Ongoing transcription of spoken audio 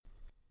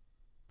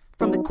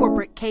From the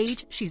corporate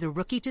cage, she's a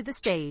rookie to the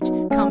stage,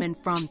 coming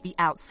from the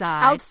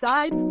outside.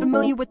 Outside,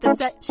 familiar with the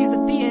set, she's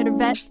a theater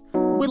vet,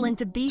 willing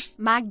to be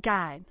my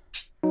guide.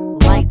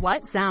 Lights,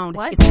 What? sound,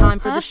 What? it's time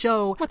for Huh? the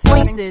show. What's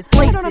happening? Places,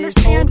 I don't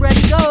understand. ready,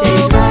 go.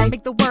 Stage right.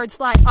 Make the words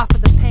fly off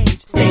of the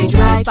page. Stage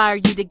right. Inspire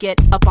you to get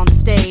up on the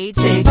stage.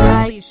 Stage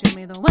right. Please show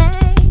me the way.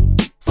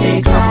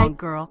 Stage right. Come on,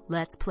 girl,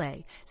 let's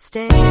play.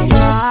 Stage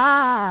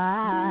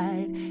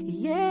right.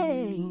 Yeah.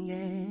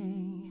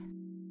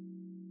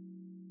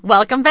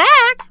 Welcome back!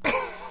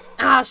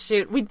 Ah,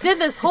 shoot. We did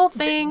this whole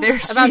thing There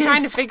she about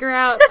trying to is. figure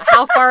out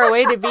how far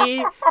away to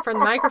be from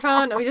the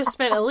microphone. And we just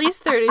spent at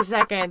least 30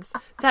 seconds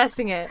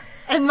testing it.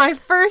 And my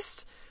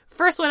first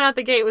one out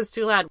the gate was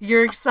too loud.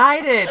 You're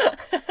excited.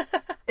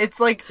 It's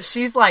like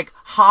she's like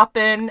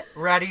hopping,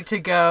 ready to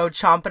go,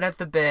 chomping at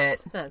the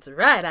bit. That's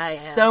right, I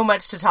am. So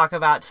much to talk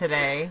about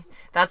today.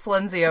 That's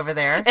Lindsay over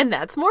there. And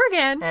that's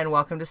Morgan. And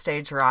welcome to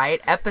Stage Right,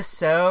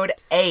 episode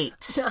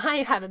 8. I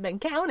haven't been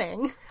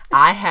counting.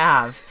 I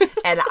have.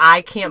 And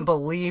I can't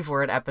believe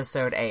we're at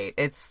episode 8.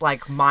 It's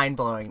like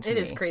mind-blowing to me.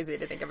 It is crazy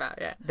to think about,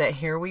 yeah. That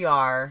here we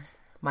are,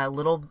 my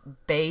little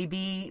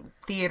baby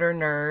theater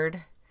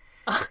nerd.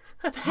 I'm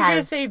going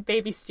to say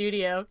baby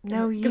studio.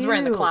 No, you. Because we're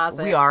in the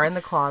closet. We are in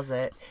the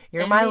closet.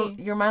 You're And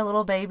you're my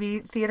little baby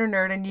theater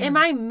nerd, and you. Am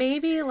I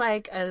maybe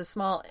like a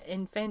small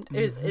infant?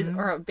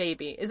 Or a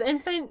baby? Is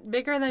infant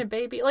bigger than a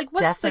baby? Like,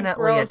 what's definitely the a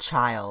growth?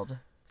 child?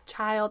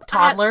 Toddler?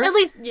 Toddler? At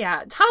least,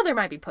 yeah. Toddler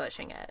might be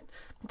pushing it.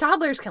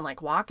 Toddlers can,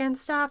 like, walk and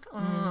stuff.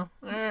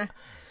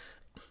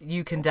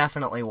 You can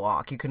definitely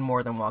walk. You can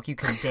more than walk. You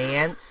can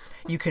dance.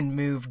 You can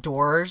move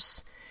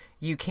doors.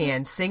 You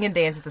can sing and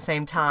dance at the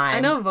same time. I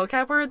know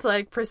vocab words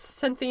like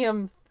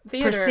proscenium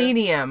theater.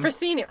 Proscenium.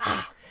 Proscenium.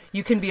 Ah,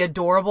 You can be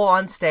adorable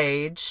on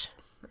stage.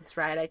 that's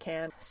right, I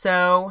can.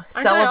 So, Aren't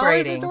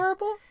celebrating. I always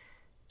adorable?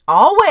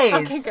 Always.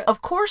 Okay, good.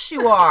 Of course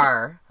you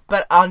are.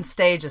 But on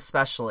stage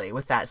especially,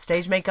 with that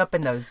stage makeup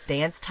and those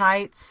dance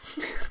tights.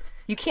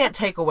 You can't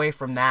take away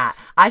from that.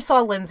 I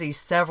saw Lindsay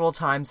several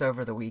times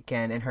over the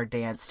weekend in her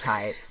dance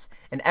tights.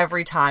 And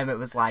every time it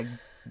was like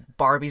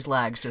Barbie's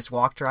legs just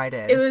walked right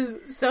in. It was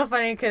so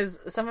funny because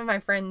some of my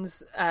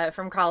friends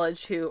from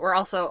college who were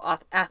also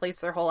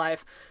athletes their whole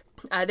life,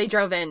 they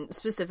drove in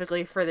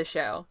specifically for the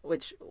show,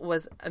 which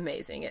was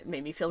amazing. It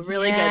made me feel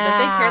really good that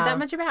they cared that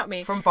much about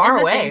me. From far and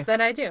the away. things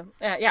that I do.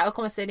 Yeah,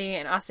 Oklahoma City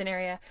and Austin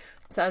area.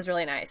 So that was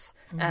really nice.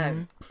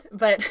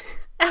 But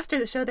after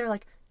the show, they were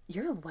like,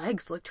 your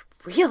legs looked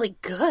really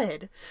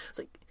good. It's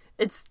like,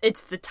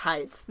 it's the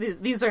tights.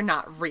 These are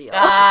not real.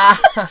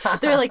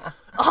 They're like,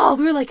 oh,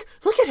 we were like,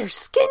 look at her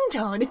skin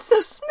tone. It's so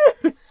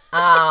smooth.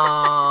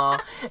 Oh,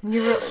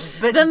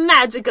 but The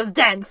magic of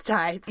dance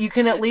tights. you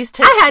can at least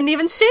take. I hadn't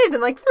even shaved in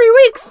like 3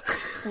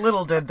 weeks.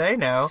 Little did they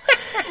know.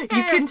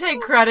 You can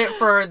take credit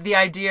for the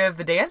idea of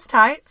the dance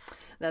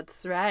tights.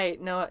 That's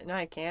right. No,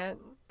 I can't.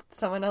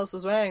 Someone else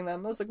was wearing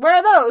them. I was like, where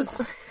are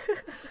those?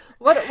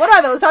 What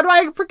are those? How do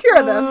I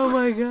procure them? Oh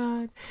my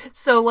god.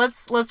 So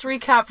let's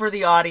recap for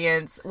the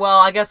audience. Well,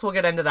 I guess we'll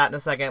get into that in a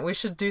second. We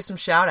should do some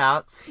shout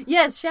outs.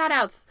 Yes, shout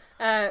outs.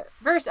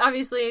 First,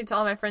 obviously, to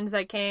all my friends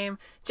that came,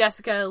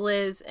 Jessica,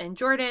 Liz, and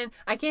Jordan.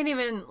 I can't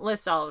even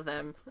list all of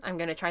them. I'm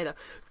going to try though.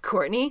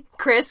 Courtney,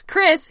 Chris,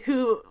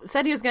 who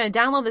said he was going to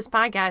download this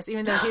podcast,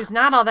 even though he's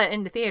not all that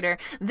into theater.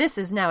 This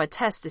is now a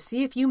test to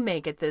see if you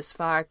make it this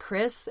far.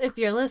 Chris, if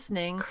you're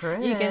listening,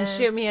 you can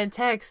shoot me a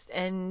text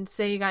and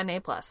say you got an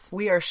A+.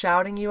 We are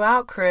shouting you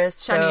out,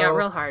 Chris. Shouting you so out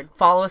real hard.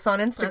 Follow us on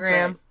Instagram. That's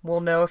right.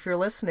 We'll know if you're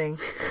listening.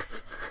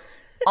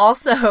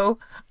 Also,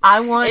 I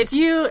want... If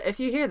you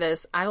hear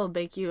this, I will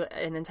bake you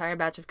an entire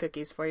batch of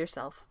cookies for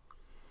yourself.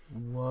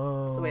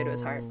 Whoa. It's the way to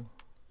his heart.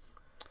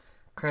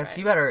 Chris,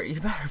 right. you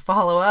better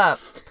follow up.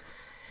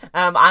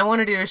 I want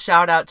to do a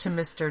shout out to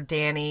Mr.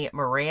 Danny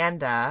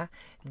Miranda,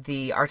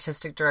 the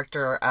artistic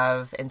director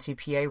of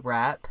NTPA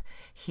Rep.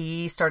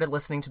 He started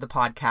listening to the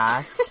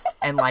podcast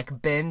and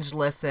like binge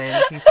listened,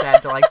 he said,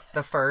 to like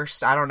the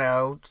first, I don't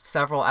know,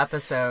 several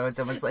episodes,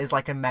 and is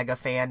like a mega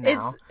fan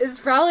now. It's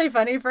probably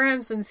funny for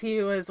him since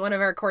he was one of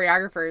our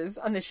choreographers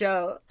on the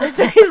show.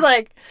 So he's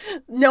like,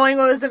 knowing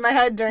what was in my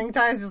head during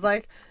times, he's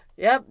like,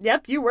 yep,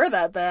 you were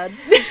that bad.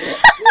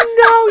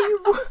 No,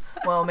 you...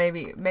 Well,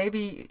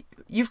 maybe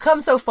you've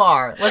come so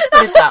far. Let's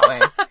put it that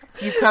way.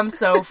 You've come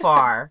so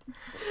far.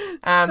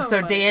 So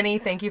funny. Danny,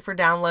 thank you for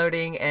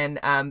downloading. And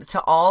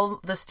to all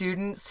the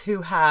students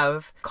who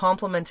have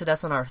complimented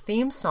us on our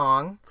theme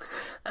song,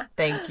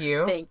 thank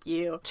you. Thank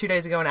you. 2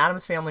 days ago in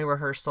Adam's family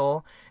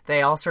rehearsal,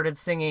 they all started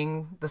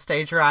singing the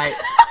Stage Right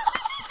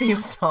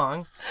theme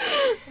song.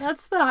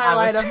 That's the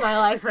highlight of my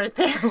life right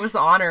there. I was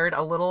honored,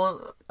 a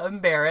little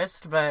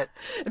embarrassed, but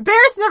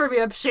Embarrassed, never be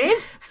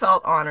ashamed.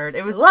 felt honored.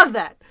 It was Love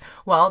that.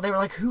 Well, they were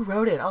like, "Who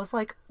wrote it?" I was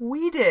like,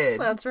 "We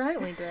did." That's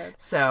right, we did.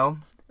 So,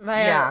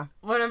 I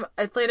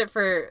played it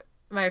for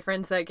my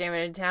friends that came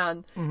into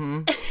town.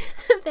 Mm-hmm.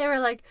 They were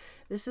like,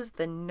 "This is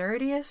the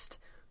nerdiest,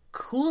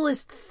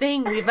 coolest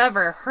thing we've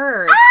ever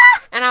heard.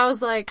 And I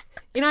was like,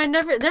 you know, it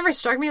never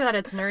struck me that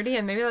it's nerdy,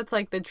 and maybe that's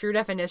like the true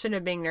definition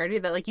of being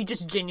nerdy, that like you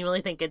just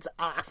genuinely think it's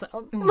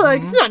awesome.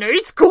 Like, it's not nerdy,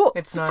 it's cool.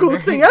 It's the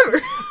coolest thing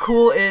ever.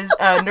 Cool is,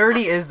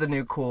 nerdy is the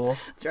new cool,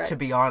 That's right. to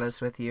be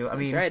honest with you. I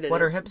mean, right,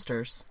 what is. are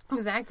hipsters?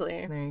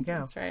 Exactly. There you go.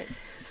 That's right.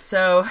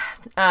 So,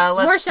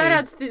 let's More see. shout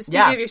outs to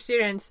speaking of your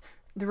students.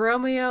 The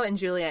Romeo and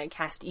Juliet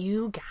cast,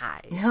 you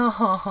guys.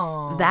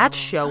 Oh. That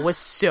show was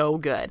so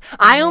good.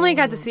 I only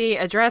got to see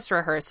a dress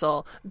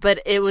rehearsal,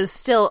 but it was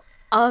still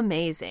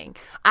amazing.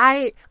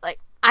 I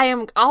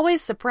am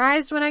always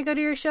surprised when I go to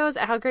your shows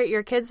at how great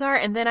your kids are,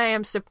 and then I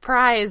am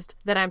surprised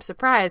that I'm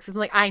surprised, because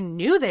like I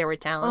knew they were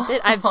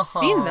talented. I've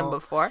seen them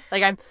before.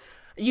 Like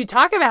you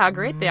talk about how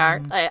great they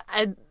are.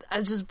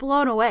 I'm just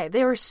blown away.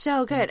 They were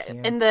so good.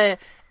 And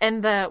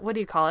the what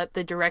do you call it?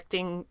 The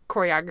directing,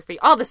 choreography,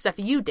 all the stuff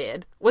you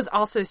did was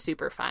also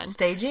super fun.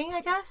 Staging,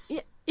 I guess?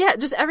 Yeah,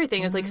 just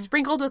everything. It was like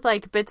sprinkled with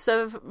like bits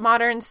of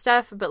modern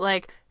stuff, but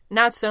like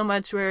not so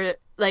much where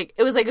like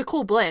it was like a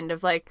cool blend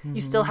of like you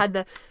still had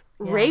the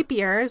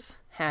rapiers,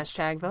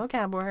 hashtag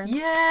vocab words.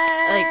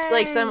 Yeah.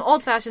 Like some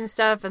old fashioned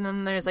stuff, and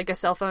then there's like a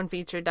cell phone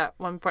featured at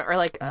one point, or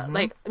like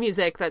like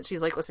music that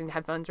she's like listening to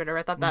headphones or whatever.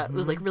 I thought that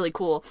was like really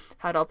cool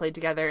how it all played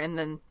together. And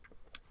then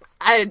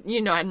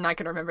I'm not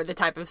going to remember the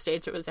type of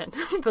stage it was in,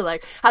 but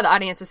like how the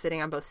audience is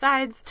sitting on both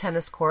sides.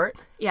 Tennis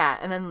court. Yeah,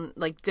 and then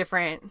like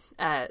different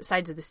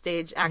sides of the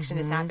stage action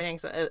is happening.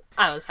 So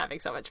I was having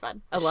so much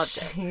fun. I loved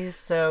it.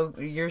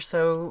 You're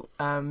so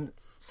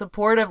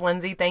supportive,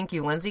 Lindsay. Thank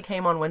you. Lindsay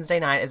came on Wednesday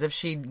night as if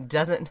she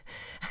doesn't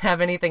have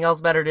anything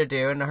else better to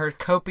do, and her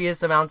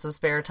copious amounts of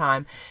spare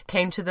time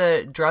came to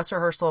the dress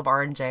rehearsal of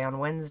R&J on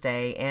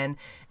Wednesday, and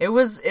it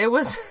was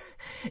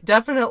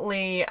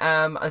definitely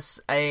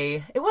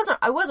it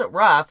wasn't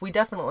rough. We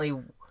definitely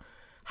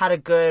had a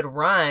good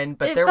run,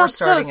 but there were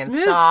starting and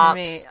stops. To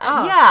me.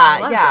 Oh,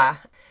 yeah.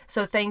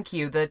 So thank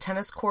you. The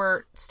tennis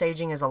court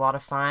staging is a lot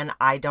of fun.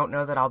 I don't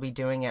know that I'll be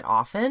doing it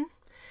often.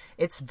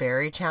 It's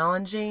very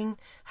challenging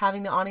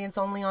having the audience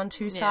only on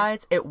two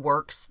sides. It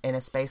works in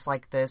a space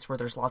like this where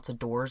there's lots of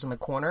doors in the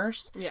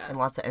corners and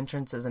lots of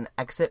entrances and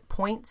exit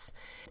points.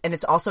 And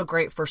it's also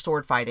great for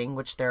sword fighting,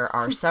 which there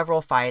are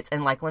several fights.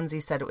 And like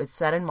Lindsay said, it's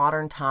set in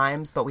modern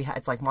times, but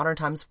it's like modern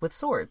times with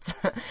swords.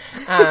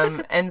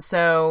 And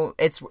so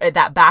it's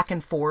that back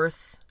and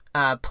forth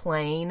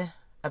plane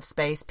of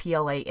space,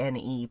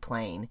 plane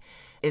plane,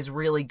 is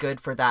really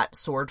good for that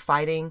sword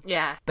fighting.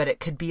 Yeah. But it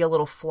could be a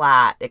little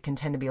flat. It can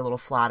tend to be a little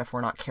flat if we're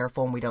not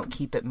careful and we don't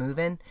keep it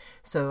moving.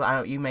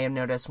 So you may have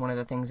noticed one of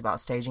the things about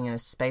staging in a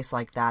space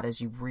like that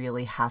is you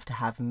really have to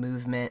have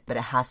movement, but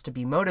it has to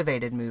be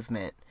motivated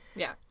movement.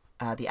 Yeah.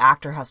 The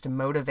actor has to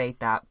motivate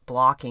that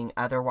blocking.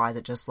 Otherwise,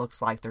 it just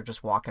looks like they're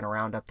just walking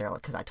around up there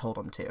because I told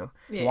them to.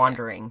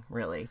 Wandering,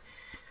 really.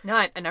 No,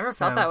 I never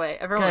felt that way.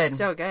 Everyone was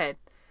so good.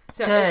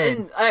 So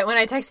Good. And when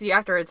I texted you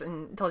afterwards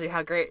and told you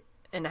how great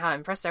and how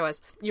impressed I was,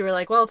 you were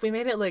like, well, if we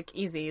made it look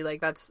easy, like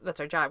that's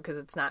our job because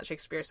it's not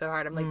Shakespeare so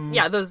hard. I'm like,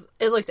 yeah,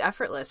 it looked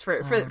effortless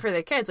for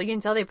the kids. Like you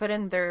can tell they put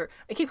in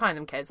I keep calling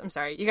them kids. I'm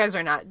sorry. You guys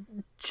are not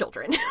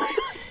children.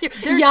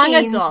 They're young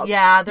teens. adults.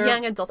 Yeah, they're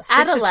young adults.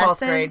 6th to 12th Adolescents.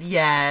 grade.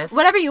 Yes.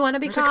 Whatever you want to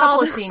be There's called. a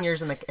couple of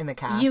seniors in the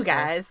cast. You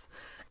guys.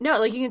 No,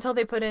 like you can tell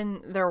they put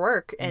in their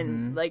work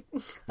and like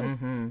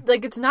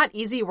it's not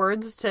easy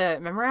words to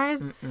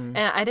memorize. And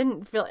I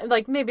didn't feel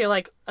like maybe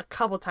like a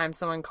couple times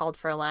someone called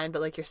for a line,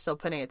 but like you're still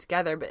putting it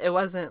together. But it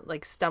wasn't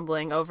like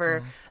stumbling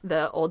over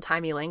the old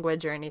timey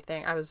language or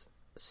anything. I was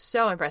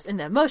so impressed in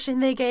the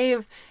emotion they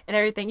gave and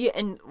everything.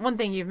 And one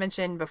thing you've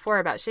mentioned before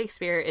about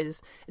Shakespeare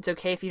is it's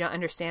okay if you don't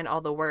understand all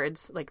the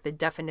words, like the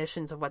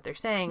definitions of what they're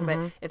saying,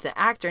 but if the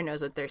actor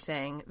knows what they're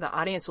saying, the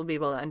audience will be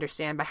able to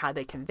understand by how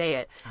they convey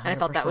it. 100%. And I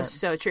felt that was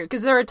so true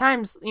because there were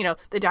times,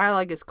 the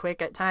dialogue is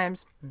quick at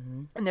times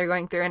and they're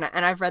going through and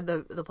I've read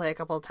the play a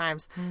couple of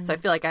times, so I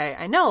feel like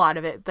I know a lot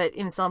of it, but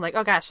even still I'm like,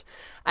 oh gosh,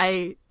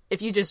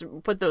 if you just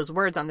put those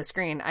words on the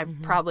screen, I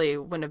probably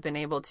wouldn't have been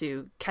able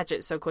to catch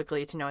it so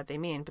quickly to know what they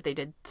mean. But they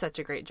did such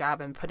a great job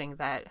in putting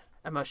that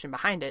emotion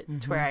behind it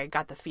to where I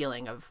got the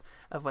feeling of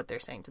what they're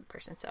saying to the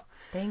person. So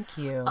thank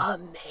you.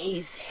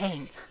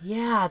 Amazing.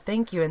 Yeah,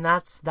 thank you. And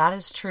that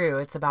is true.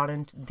 It's about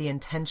the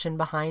intention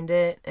behind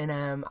it.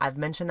 And I've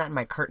mentioned that in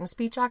my curtain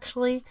speech,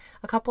 actually,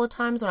 a couple of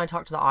times when I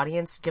talk to the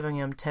audience, giving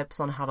them tips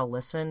on how to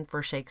listen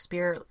for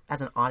Shakespeare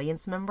as an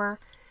audience member.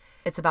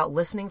 It's about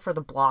listening for the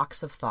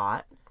blocks of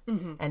thought.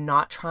 And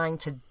not trying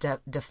to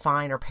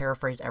define or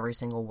paraphrase every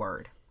single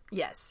word.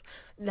 Yes.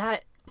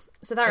 And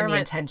the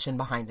intention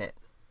behind it.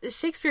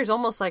 Shakespeare's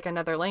almost like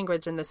another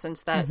language in the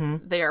sense that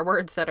they are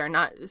words that are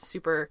not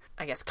super,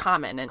 I guess,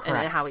 common in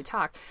how we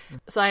talk.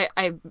 So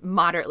I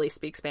moderately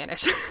speak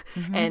Spanish.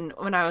 And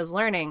when I was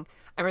learning,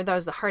 I remember that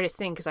was the hardest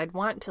thing because I'd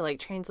want to like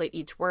translate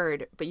each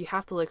word, but you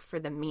have to look for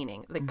the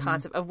meaning, the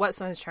concept of what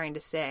someone's trying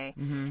to say.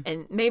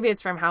 And maybe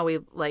it's from how we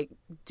like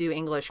do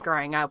English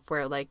growing up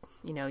where like,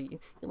 you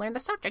learn the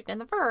subject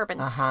and the verb and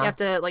you have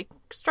to like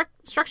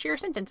structure your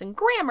sentence and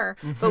grammar.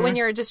 But when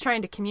you're just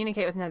trying to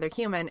communicate with another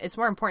human, it's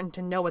more important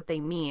to know what they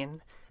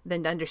mean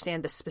than to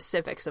understand the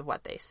specifics of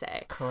what they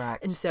say.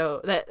 Correct. And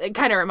so that it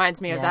kind of reminds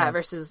me of that Yes.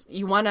 versus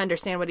you want to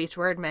understand what each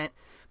word meant,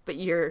 but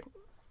you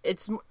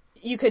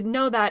could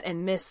know that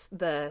and miss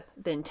the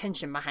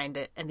intention behind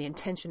it, and the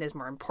intention is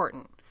more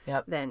important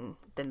Yep. than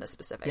the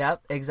specifics.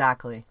 Yep,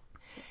 exactly.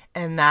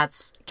 And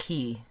that's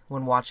key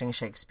when watching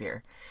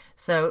Shakespeare.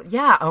 So,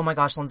 yeah, oh my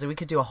gosh, Lindsay, we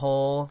could do a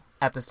whole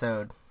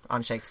episode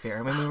on Shakespeare.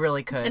 I mean, we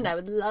really could. And I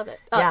would love it.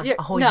 Yeah,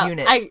 a whole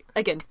unit.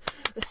 Again,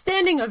 a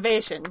standing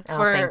ovation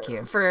thank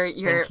you. for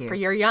your Thank you. for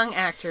your young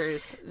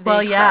actors. They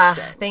Well, yeah,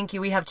 crushed it. thank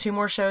you. We have 2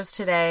 more shows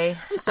today.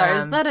 I'm sorry,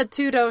 is that a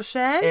touche?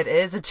 It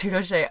is a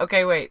touche.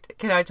 Okay, wait.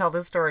 Can I tell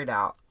this story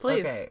now?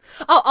 Please. Okay.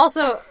 Oh,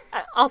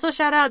 also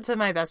shout out to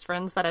my best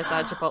friends that I saw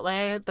at Chipotle.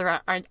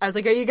 I was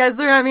like, "Are you guys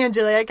the Romeo and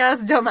Juliet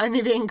cast? Don't mind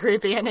me being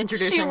creepy and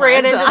introducing." She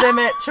ran myself." into them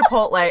at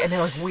Chipotle, and they're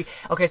like,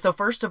 Okay, so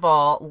first of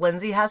all,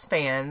 Lindsay has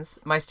fans.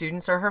 My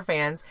students are her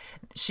fans.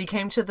 She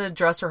came to the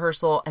dress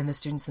rehearsal, and the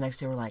students the next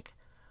day were like,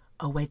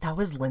 "Oh, wait, that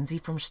was Lindsay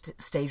from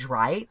Stage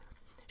Right?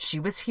 She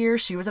was here.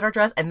 She was at our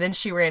dress." And then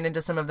she ran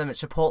into some of them at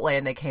Chipotle,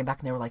 and they came back,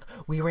 and they were like,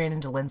 "We ran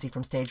into Lindsay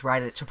from Stage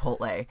Right at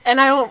Chipotle."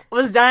 And I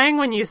was dying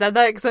when you said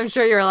that because I'm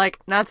sure you were like,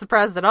 not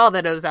surprised at all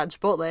that it was at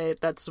Chipotle.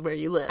 That's where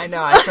you live. I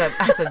know. I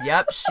said,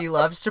 yep, she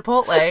loves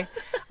Chipotle.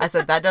 I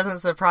said, that doesn't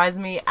surprise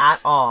me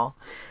at all.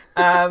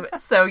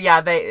 So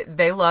yeah,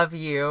 they love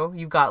you.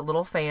 You've got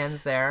little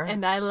fans there.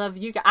 And I love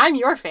you guys. I'm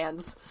your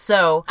fans.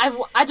 So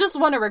I just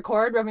want to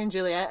record Romeo and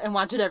Juliet and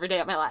watch it every day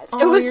of my life. Oh,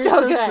 It was you're so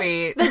so good.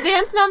 sweet. The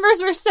dance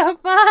numbers were so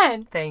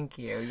fun. thank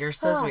you. You're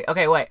so sweet.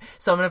 Okay, wait.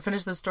 So I'm going to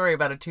finish the story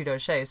about a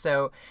touche.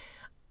 So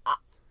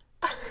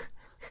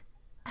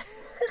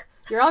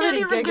You're I already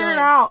can't even get giggling. it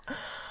out.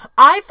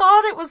 I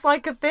thought it was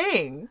like a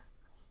thing.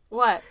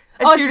 What?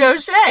 A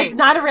touche. It's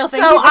not a real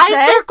thing. So people I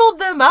say? circled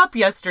them up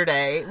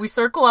yesterday. We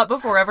circle up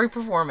before every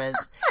performance.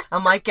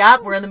 I'm like,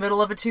 yep, we're in the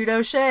middle of a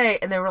touche.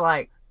 And they were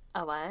like,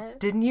 A what?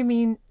 didn't you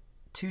mean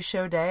touche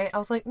day? I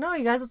was like, no,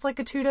 you guys, it's like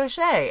a touche.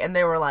 And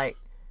they were like,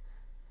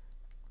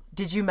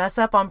 did you mess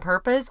up on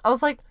purpose? I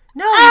was like,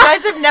 no, you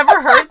guys have never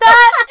heard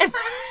that? And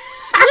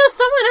No,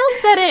 someone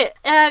else said it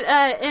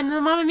at in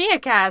the Mamma Mia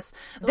cast.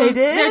 They did?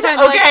 They're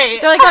talking, Okay.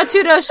 They're like, oh,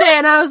 touche,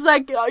 and I was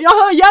like,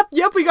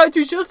 yep, we got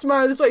 2 shows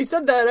tomorrow. That's why you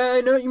said that. I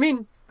know what you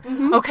mean.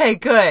 okay,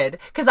 good.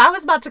 Because I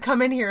was about to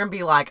come in here and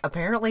be like,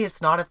 apparently it's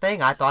not a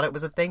thing. I thought it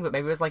was a thing, but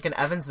maybe it was like an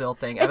Evansville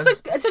thing.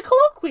 It's a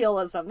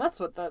colloquialism. That's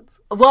what that's.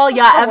 Well,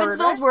 yeah, That's the word,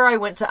 Evansville's right? where I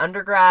went to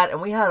undergrad,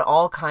 and we had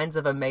all kinds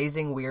of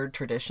amazing, weird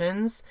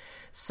traditions.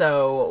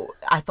 So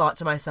I thought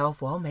to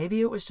myself, well,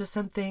 maybe it was just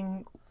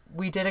something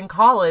we did in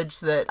college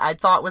that I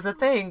thought was a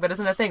thing, but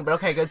isn't a thing. But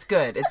okay, it's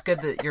good. It's good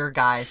that your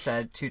guy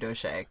said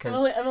touche, because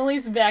I'm at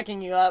least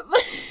backing you up.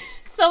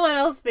 Someone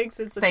else thinks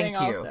it's a thank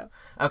thing you. also.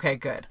 Okay,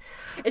 good.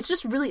 It's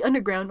just really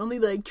underground. Only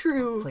like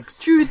true like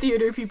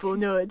theater people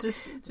know it.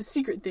 It's a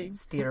secret thing.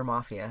 Theater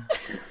Mafia.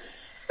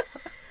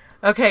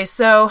 Okay,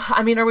 so,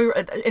 I mean, are we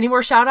any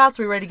more shout-outs?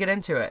 Are we ready to get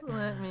into it?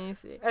 Let me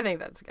see. I think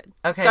that's good.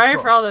 Okay, Sorry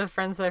cool. for all the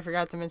friends that I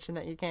forgot to mention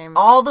that you came.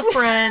 All the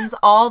friends,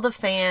 all the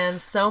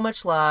fans, so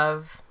much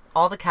love,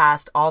 all the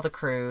cast, all the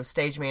crew,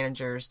 stage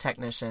managers,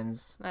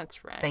 technicians.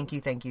 That's right. Thank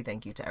you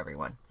to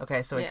everyone.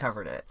 Okay, so we Yes.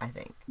 covered it, I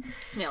think.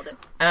 Nailed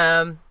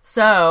it.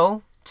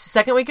 So,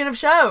 second weekend of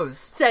shows.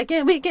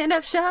 Second weekend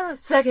of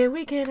shows. Second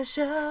weekend of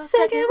shows.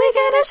 Second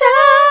weekend of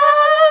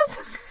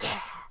shows.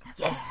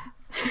 Yeah.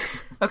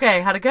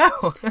 Okay, how'd it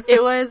go?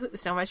 It was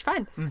so much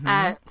fun.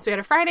 Mm-hmm. So we had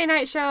a Friday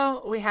night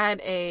show. We had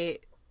a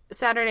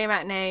Saturday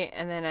matinee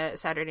and then a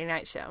Saturday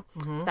night show.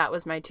 Mm-hmm. That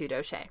was my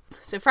touche.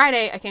 So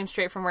Friday, I came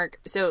straight from work.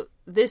 So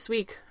this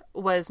week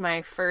was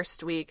my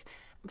first week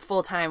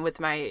full time with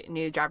my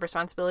new job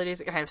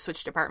responsibilities. I kind of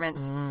switched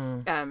departments.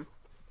 Mm.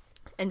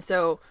 And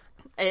so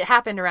it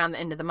happened around the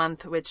end of the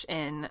month, which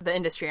in the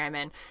industry I'm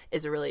in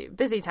is a really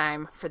busy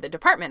time for the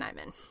department I'm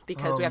in,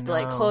 because we have to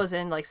like close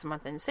in like some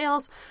month-end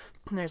sales,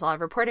 and there's a lot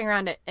of reporting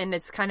around it, and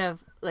it's kind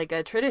of like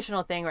a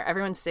traditional thing where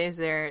everyone stays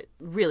there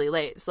really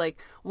late. So like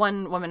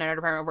one woman in our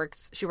department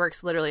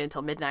works literally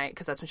until midnight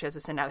because that's when she has to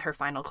send out her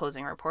final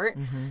closing report.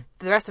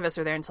 The rest of us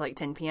are there until like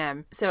 10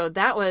 p.m. So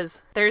that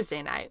was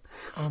Thursday night.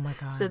 Oh my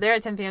God. So there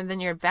at 10 p.m. then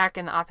you're back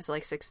in the office at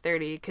like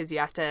 6:30 because you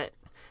have to,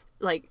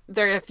 like,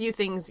 there are a few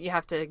things you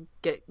have to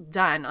get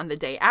done on the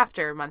day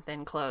after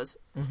month-end close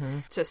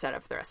to set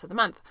up for the rest of the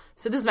month.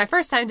 So this is my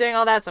first time doing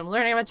all that, so I'm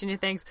learning a bunch of new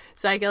things.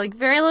 So I get like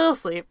very little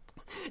sleep,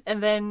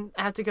 and then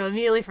I have to go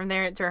immediately from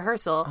there to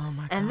rehearsal. Oh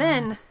my God. And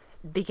then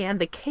began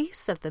the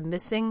case of the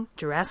missing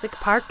Jurassic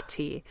Park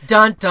tea.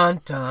 Dun, dun,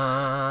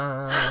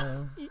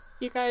 dun.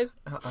 You guys,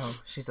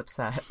 Uh-oh, she's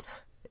upset.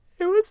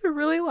 it was a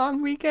really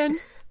long weekend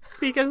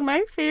because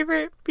my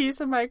favorite piece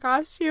of my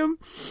costume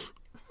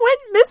went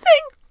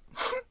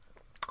missing.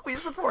 We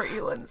support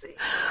you, Lindsay.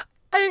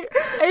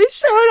 I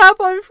showed up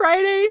on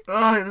Friday,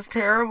 Oh, it was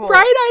terrible.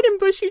 bright-eyed and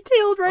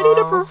bushy-tailed, ready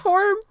to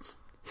perform.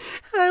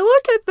 And I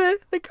look at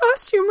the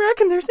costume rack,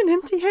 and there's an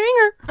empty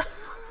hanger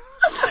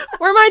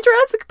where my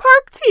Jurassic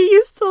Park tee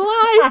used to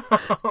lie.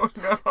 Oh,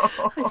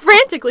 no. I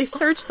frantically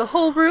searched the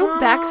whole room,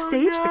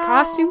 backstage, the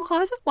costume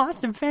closet,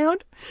 lost and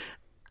found.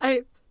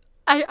 I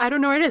I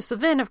don't know where it is. So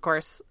then, of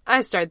course,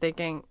 I started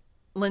thinking,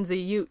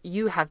 Lindsay,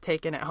 you have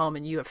taken it home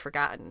and you have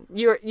forgotten.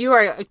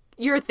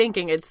 You're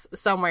thinking it's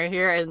somewhere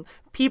here, and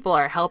people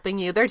are helping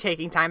you. They're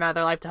taking time out of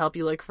their life to help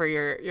you look for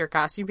your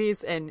costume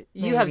piece, and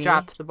you have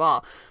dropped the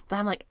ball. But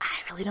I'm like, I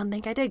really don't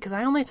think I did, because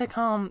I only took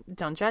home,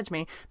 don't judge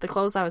me, the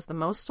clothes I was the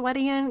most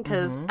sweaty in,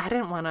 because I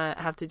didn't want to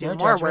have to do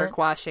more work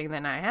washing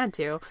than I had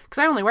to, because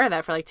I only wear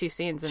that for like 2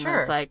 scenes, and then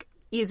it's like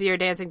easier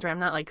dancing to where I'm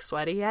not like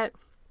sweaty yet.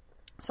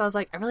 So I was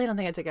like, I really don't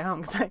think I took it home,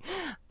 because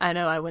I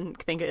know I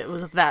wouldn't think it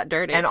was that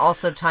dirty. And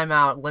also, time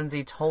out,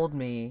 Lindsay told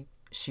me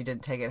she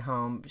didn't take it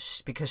home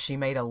because she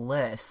made a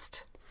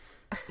list.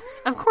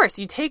 Of course,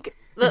 you take...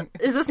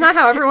 Is this not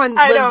how everyone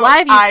lives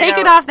life? You take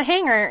it off the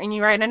hanger and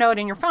you write a note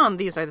in your phone.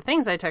 These are the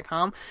things I took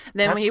home.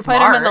 Then when you put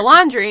them in the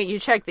laundry, you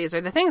check these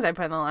are the things I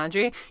put in the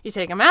laundry. You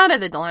take them out of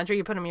the laundry,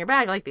 you put them in your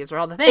bag. Like, these are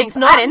all the things.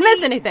 I didn't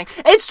miss anything.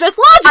 It's just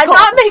logical. I'm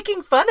not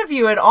making fun of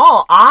you at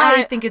all.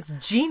 I think it's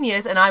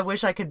genius, and I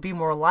wish I could be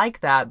more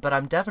like that, but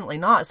I'm definitely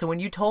not. So when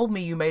you told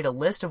me you made a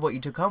list of what you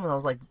took home, I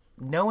was like,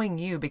 knowing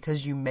you,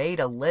 because you made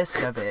a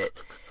list of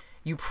it,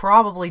 you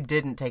probably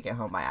didn't take it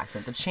home by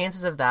accident. The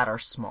chances of that are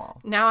small.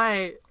 Now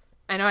I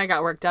know I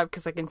got worked up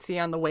because I can see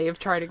on the wave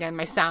chart again,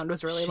 my sound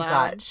was really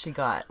loud. She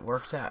got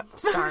worked up.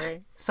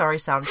 Sorry. Sorry,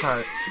 sound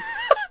chart.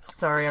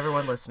 Sorry,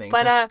 everyone listening.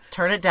 But just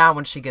turn it down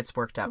when she gets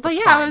worked up. But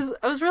it's yeah, fine.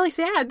 I was really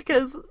sad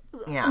because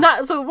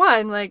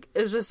one, like,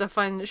 it was just a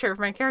fun shirt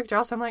for my character.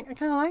 Also, I'm like, I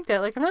kind of liked it.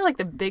 Like, I'm not like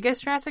the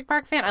biggest Jurassic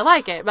Park fan. I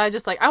like it, but I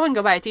just like, I wouldn't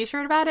go buy a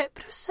t-shirt about it,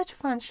 but it was such a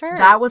fun shirt.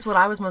 That was what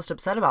I was most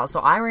upset about. So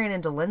I ran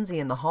into Lindsay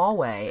in the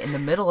hallway in the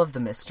middle of the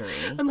mystery.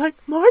 I'm like,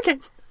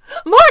 Morgan,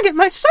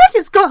 my shirt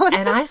is gone.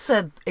 And I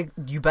said,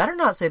 you better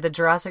not say the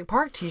Jurassic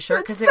Park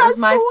t-shirt, because it was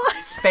my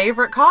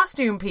favorite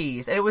costume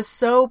piece. And it was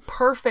so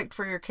perfect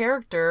for your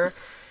character.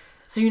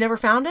 So you never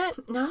found it?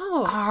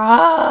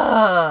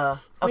 No.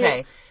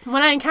 Okay.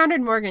 When I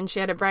encountered Morgan, she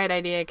had a bright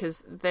idea,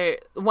 because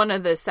one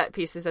of the set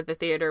pieces at the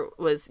theater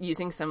was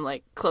using some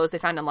like clothes they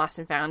found in Lost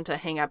and Found to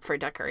hang up for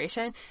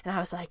decoration. And I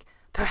was like,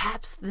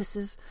 perhaps this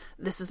is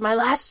my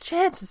last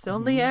chance. It's the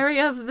only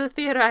area of the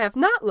theater I have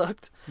not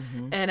looked.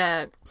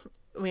 And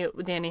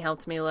Danny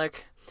helped me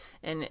look,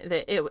 and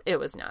it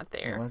was not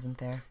there. It wasn't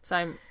there.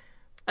 So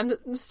I'm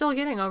still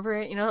getting over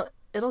it. You know,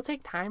 it'll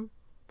take time.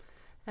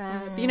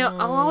 You know,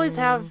 I'll always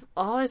have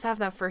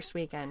that first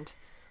weekend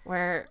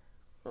where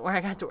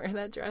I got to wear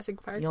that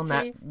Jurassic Park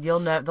tee. They'll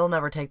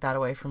never take that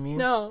away from you.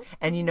 No.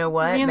 And you know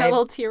what? Me and that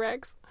little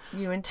T-Rex.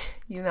 You and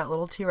that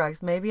little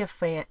T-Rex. Maybe a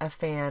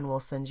fan will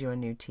send you a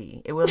new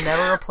tee. It will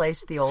never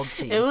replace the old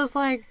tee. It was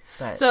like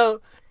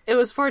it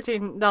was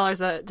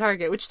 $14 at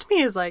Target, which to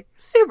me is like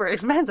super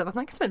expensive. I'm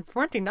like, I spent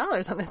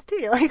 $14 on this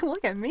tee. Like,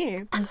 look at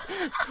me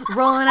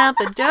rolling out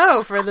the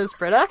dough for this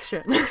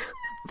production.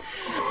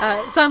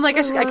 So I'm like,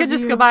 I could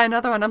just go buy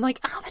another one. I'm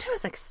like, but it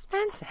was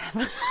expensive.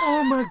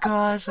 Oh my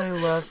gosh, I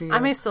love you. I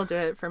may still do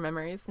it for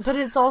memories. But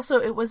it's also,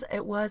 it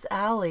was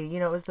Allie. You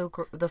know, it was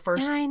the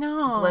first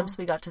glimpse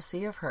we got to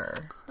see of her.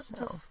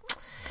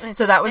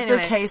 So that was the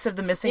case of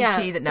the missing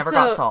tea that never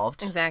got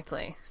solved.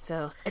 Exactly.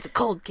 So it's a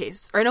cold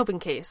case, or an open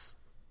case.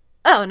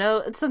 Oh, no,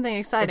 it's something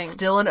exciting. It's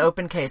still an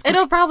open case.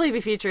 It'll probably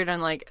be featured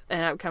in, like,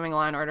 an upcoming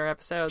Law & Order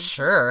episode.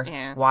 Sure.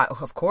 Yeah. Why?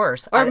 Of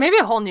course. Or maybe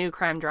a whole new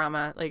crime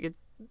drama. Like,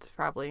 it's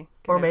probably...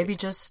 Or maybe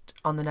just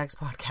on the next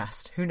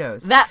podcast. Who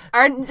knows?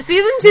 Our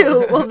season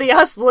 2 will be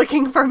us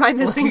looking for my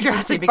missing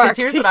Jurassic Park. Because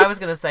here's what I was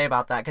going to say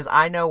about that, because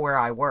I know where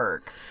I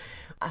work.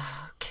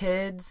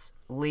 Kids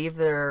leave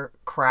their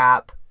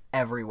crap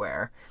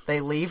everywhere.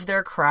 They leave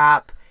their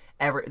crap...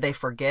 They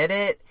forget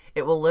it.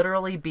 It will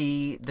literally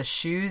be the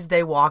shoes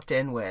they walked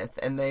in with,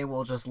 and they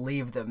will just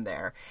leave them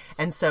there.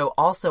 And so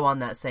also on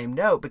that same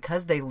note,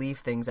 because they leave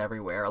things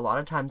everywhere, a lot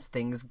of times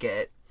things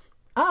get,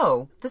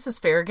 this is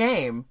fair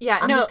game. Yeah,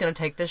 I'm just going to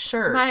take this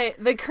shirt.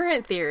 The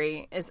current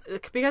theory is,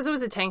 because it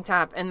was a tank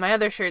top, and my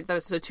other shirt,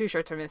 so 2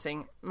 shirts are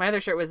missing. My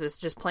other shirt was this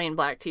just plain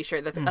black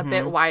t-shirt that's a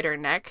bit wider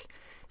neck.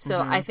 So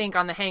I think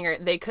on the hanger,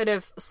 they could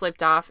have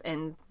slipped off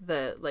in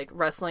the, like,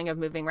 rustling of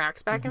moving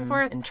racks back and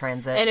forth. In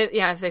transit. And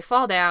if they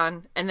fall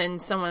down and then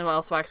someone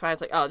else walks by,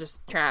 it's like,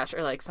 just trash,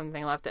 or like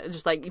something left.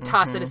 Just like you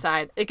toss it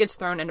aside. It gets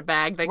thrown in a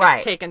bag that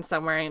gets taken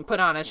somewhere and put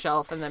on a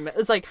shelf. And then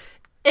it's like,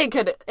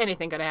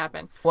 anything could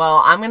happen.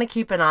 Well, I'm going to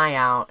keep an eye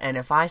out. And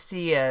if I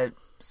see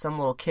some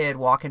little kid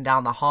walking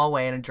down the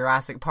hallway in a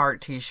Jurassic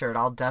Park t-shirt,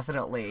 I'll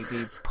definitely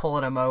be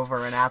pulling him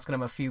over and asking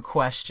him a few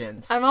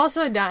questions. I'm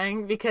also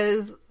dying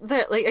because,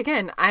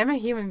 again, I'm a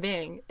human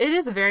being. It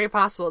is very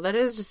possible that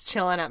it is just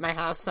chilling at my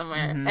house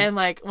somewhere. And,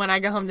 like, when I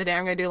go home today,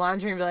 I'm going to do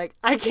laundry and be like,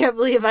 I can't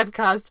believe I've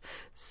caused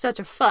such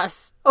a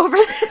fuss over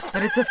this.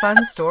 But it's a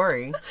fun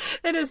story.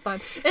 It is fun.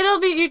 It'll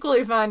be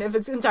equally fun if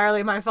it's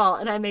entirely my fault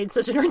and I made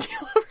such an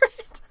ordeal over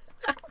it.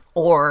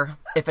 Or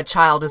if a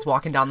child is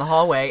walking down the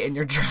hallway in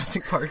your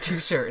Jurassic Park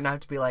t-shirt, and I have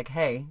to be like,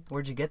 hey,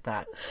 where'd you get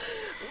that?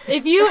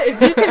 If you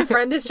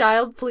confront this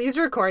child, please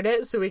record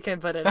it so we can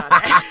put it on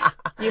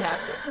there. You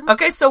have to.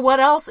 Okay, so what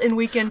else in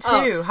weekend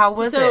 2? How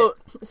was it?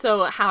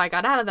 So how I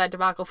got out of that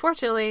debacle,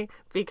 fortunately,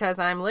 because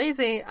I'm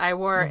lazy, I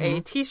wore a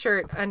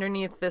t-shirt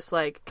underneath this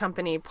like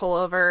company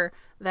pullover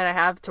that I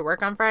have to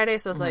work on Friday.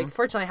 So it's like,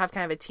 fortunately, I have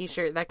kind of a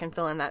t-shirt that can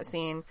fill in that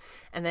scene.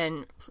 And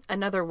then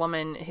another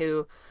woman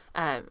who,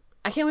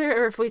 I can't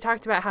remember if we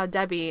talked about how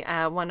Debbie,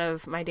 one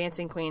of my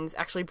dancing queens,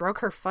 actually broke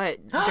her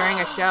foot during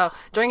a show,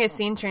 during a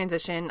scene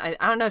transition. I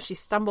don't know if she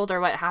stumbled or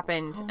what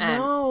happened.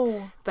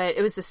 No. But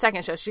it was the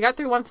second show. She got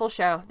through one full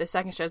show. The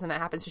second show's when that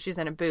happened. So she's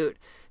in a boot.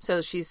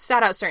 So she's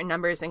sat out certain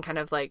numbers and kind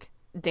of like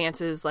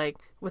dances like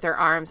with her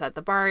arms at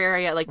the bar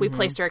area. Like we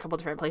placed her a couple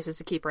different places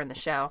to keep her in the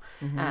show.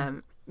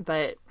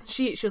 But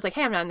she was like,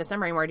 hey, I'm not in this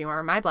number anymore. Do you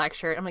want my black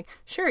shirt? I'm like,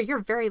 sure, you're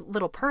a very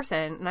little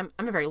person, and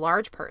I'm a very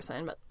large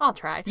person, but I'll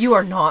try. You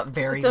are not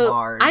very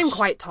large. I'm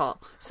quite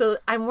tall. So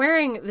I'm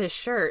wearing this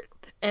shirt,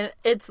 and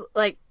it's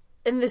like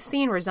in this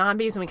scene we're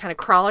zombies, and we kind of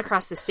crawl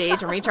across the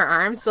stage and reach our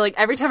arms. So like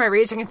every time I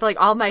reach, I can feel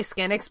like all my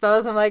skin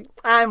exposed. I'm like,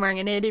 I'm wearing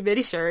an itty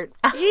bitty shirt.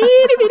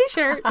 Itty bitty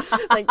shirt.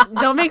 Like,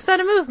 don't make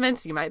sudden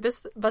movements. You might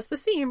bust the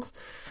seams.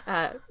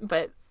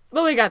 But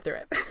we got through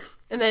it.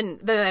 And then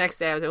the next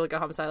day I was able to go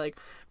home, so I like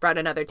brought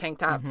another tank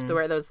top to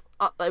wear those.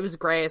 It was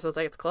gray, so I was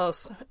like, it's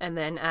close. And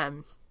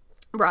then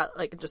brought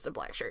like just a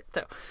black shirt.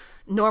 So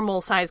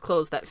normal size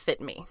clothes that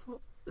fit me.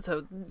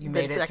 So you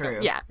made it through.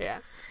 Yeah.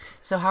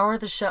 So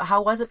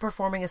how was it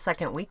performing a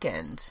second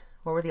weekend?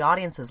 What were the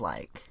audiences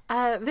like?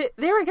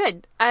 They were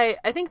good. I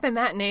think the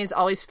matinees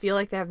always feel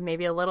like they have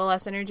maybe a little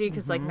less energy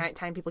because like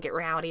nighttime people get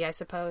rowdy, I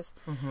suppose.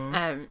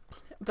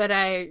 But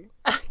I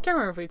can't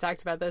remember if we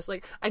talked about this.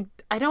 Like I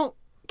don't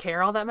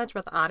care all that much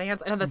about the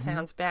audience. I know that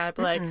sounds bad,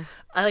 but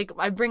like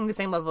I bring the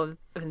same level of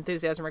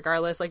enthusiasm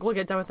regardless. Like we'll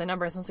get done with the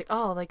numbers and it's like,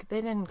 oh, like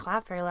they didn't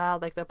clap very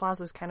loud. Like the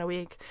applause was kind of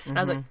weak. And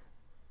I was like,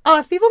 oh,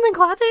 have people been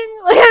clapping?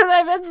 Like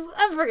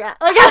I forgot.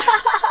 Like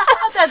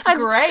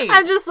that's great.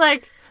 I'm just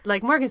like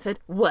Morgan said,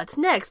 what's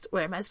next?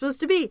 Where am I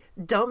supposed to be?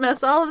 Don't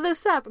mess all of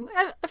this up.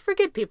 I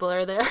forget people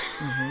are there.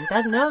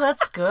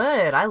 That's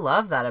good. I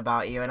love that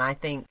about you. And I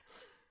think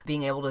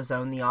being able to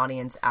zone the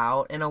audience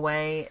out in a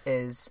way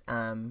is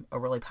a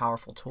really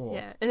powerful tool.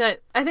 Yeah. And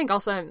I think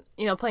also,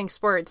 playing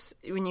sports,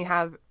 when you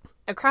have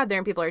a crowd there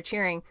and people are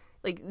cheering,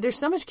 like there's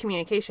so much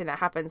communication that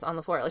happens on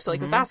the floor. So like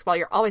with basketball,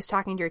 you're always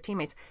talking to your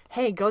teammates.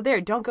 Hey, go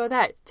there. Don't go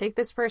that. Take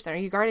this person. Are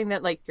you guarding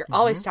that? Like you're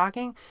always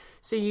talking.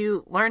 So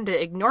you learn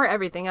to ignore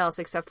everything else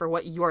except for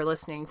what you're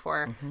listening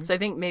for. So I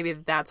think maybe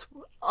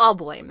I'll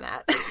blame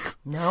that.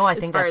 No, I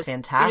think that's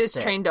fantastic. You're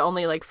just trained to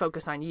only like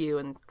focus on you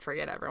and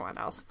forget everyone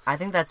else. I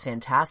think that's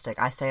fantastic.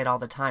 I say it all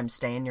the time.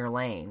 Stay in your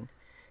lane.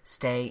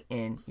 Stay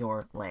in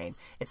your lane.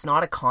 It's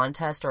not a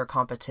contest or a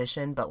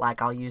competition, but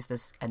like I'll use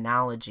this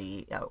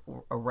analogy,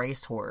 a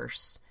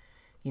racehorse.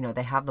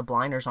 They have the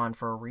blinders on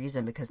for a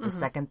reason because the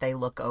second they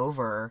look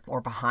over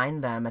or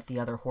behind them at the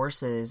other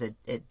horses,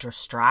 it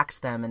distracts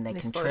them and they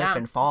can trip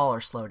and fall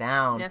or slow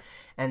down. Yeah.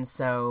 And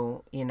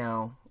so,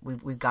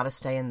 we've got to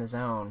stay in the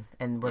zone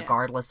and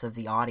regardless of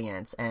the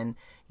audience. And,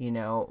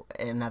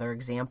 another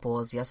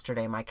example is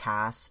yesterday my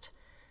cast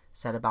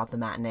said about the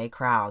matinee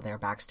crowd. They're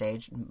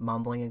backstage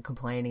mumbling and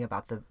complaining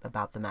about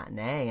the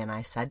matinee. And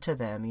I said to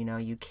them,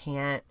 you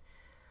can't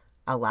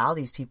allow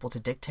these people to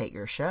dictate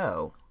your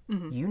show.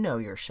 You know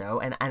your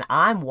show, and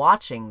I'm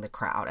watching the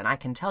crowd, and I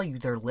can tell you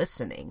they're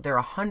listening. They're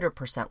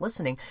 100%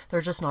 listening. They're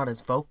just not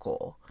as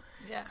vocal.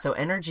 Yeah. So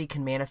energy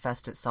can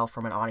manifest itself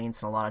from an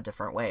audience in a lot of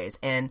different ways.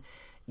 And,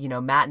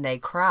 matinee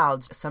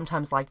crowds,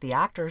 sometimes like the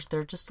actors,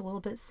 they're just a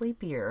little bit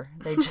sleepier.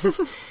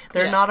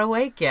 They're not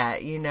awake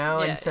yet,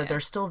 and so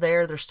they're still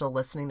there. They're still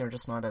listening. They're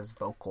just not as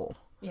vocal.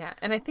 Yeah,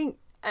 and I think,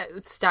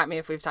 stop me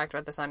if we've talked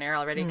about this on air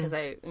already, because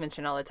I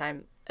mention all the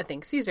time, I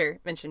think Caesar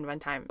mentioned one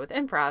time with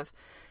improv,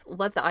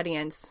 let the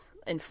audience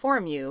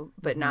inform you,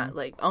 but not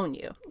like own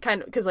you.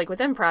 Kind of, because like with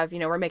improv,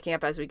 we're making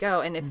up as we go.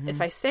 And if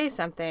I say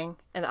something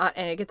and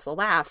it gets a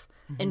laugh,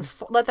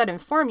 let that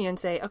inform you and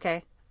say,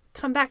 okay,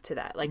 come back to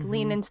that. Like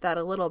lean into that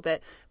a little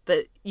bit.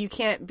 But you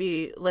can't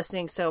be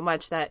listening so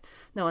much that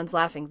no one's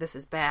laughing. This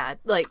is bad.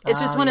 Like it's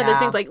just one of those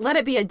things. Like let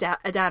it be a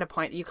data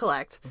point that you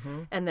collect,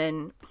 and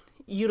then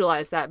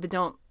utilize that, but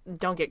don't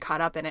get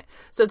caught up in it.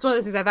 So it's one of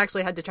those things I've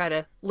actually had to try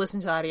to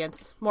listen to the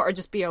audience more or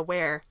just be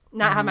aware,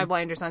 not have my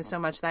blinders on so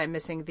much that I'm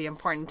missing the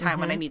important time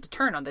when I need to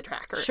turn on the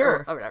track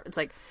or whatever. It's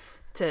like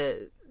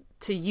to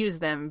use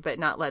them, but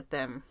not let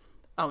them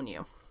own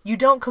you. You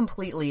don't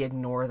completely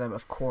ignore them,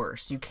 of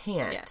course. You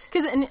can't. Yeah.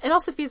 Because it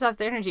also feeds off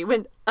the energy.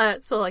 When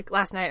so like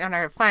last night on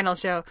our final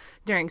show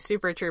during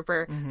Super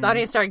Trooper, the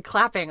audience started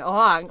clapping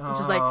along. Which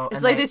is like,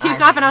 it's like this huge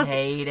clap. And I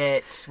hate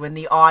it when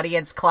the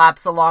audience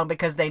claps along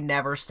because they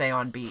never stay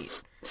on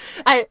beat.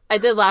 I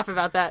did laugh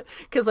about that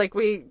because like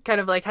we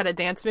kind of like had a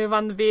dance move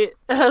on the beat.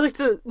 I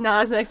looked at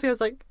Nas next to me. I was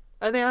like,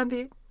 "Are they on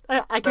beat?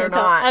 I They're can't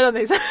tell. not. I don't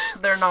think so.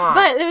 They're not.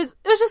 But it was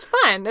just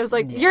fun. It was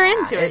like, you're Yeah,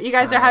 into it. it's You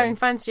guys are fun. having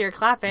fun, so you're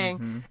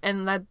clapping.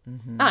 And that,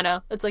 I don't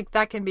know. It's like,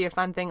 that can be a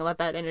fun thing. Let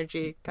that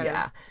energy kind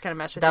of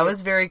mesh with That you.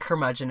 was very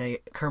curmudgeon-y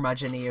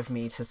of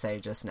me to say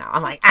just now.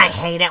 I'm like, I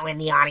hate it when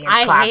the audience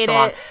I claps hate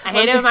along. it. I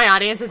hate it when my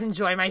audiences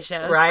enjoy my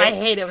shows. Right? I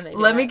hate it when they do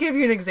Let me that. give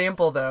you an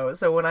example, though.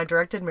 So when I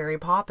directed Mary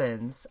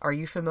Poppins, are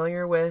you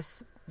familiar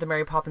with the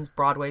Mary Poppins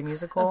Broadway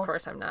musical? Of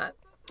course I'm not.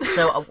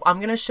 So I'm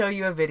going to show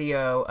you a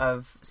video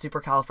of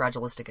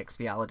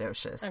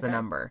supercalifragilisticexpialidocious, the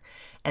number,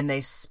 and they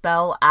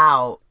spell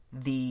out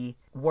the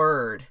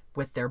word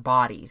with their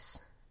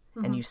bodies,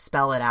 and you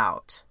spell it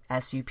out.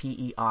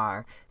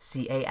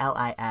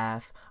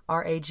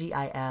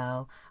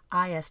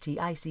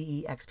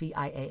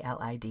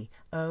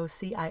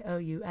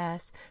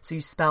 supercalifragilisticexpialidocious. So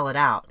you spell it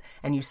out,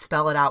 and you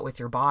spell it out with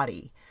your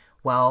body.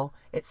 Well,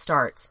 it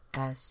starts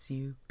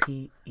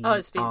S-U-P-E-R. Oh,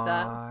 it speeds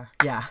up.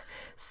 Yeah.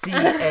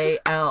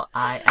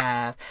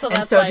 C-A-L-I-F. So and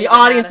that's so why the you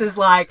audience got it. is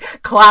like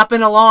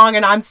clapping along,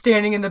 and I'm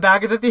standing in the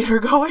back of the theater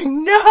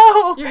going,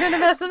 no! You're going to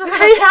mess them up.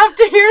 They have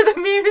to hear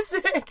the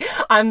music.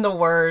 I'm the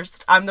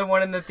worst. I'm the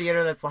one in the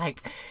theater that's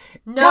like,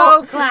 No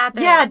don't-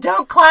 clapping. Yeah,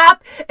 don't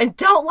clap, and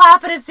don't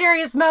laugh at a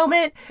serious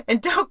moment,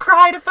 and don't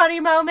cry at a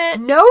funny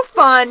moment. No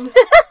fun.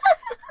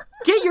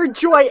 Get your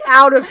joy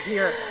out of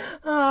here.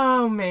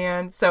 Oh,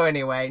 man. So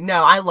anyway,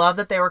 no, I love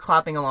that they were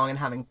clapping along and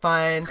having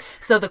fun.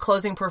 So the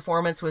closing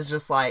performance was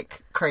just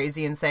like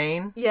crazy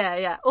insane.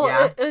 Yeah. Well,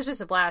 Yeah. It was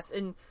just a blast.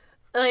 And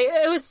like,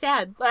 it was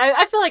sad.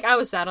 I feel like I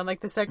was sad on like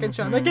the second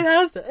show. I'm like, it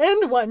has to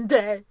end one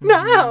day.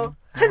 No,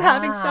 I'm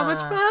having so much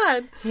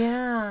fun.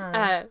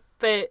 Yeah.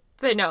 But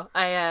no,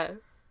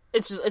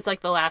 it's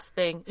like the last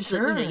thing. It's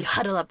Sure. like, you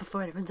huddle up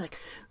before it. Everyone's like,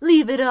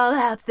 leave it all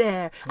out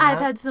there. I've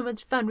had so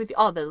much fun with you.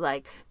 All the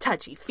like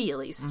touchy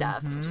feely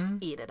stuff. Just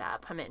eat it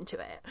up. I'm into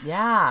it.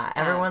 Yeah.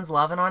 Everyone's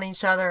loving on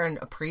each other and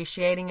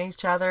appreciating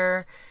each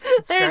other.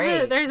 It's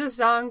great. There's a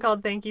song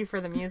called "Thank You for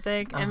the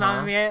Music" in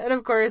Mamma Mia, and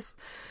of course,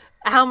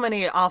 how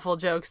many awful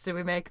jokes did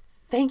we make?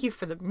 Thank you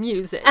for the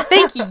music.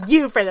 Thank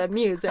you for the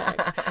music.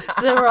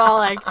 So then we're all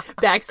like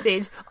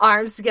backstage,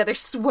 arms together,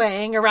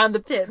 swaying around the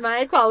pit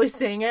mic while we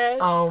sing it.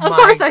 Oh of my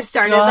course I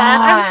started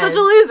that. I'm such a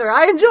gosh. loser.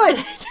 I enjoyed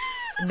it.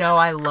 No,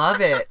 I love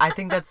it. I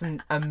think that's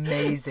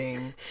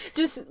amazing.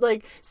 Just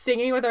like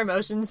singing with our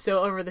emotions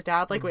so over the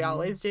top, like we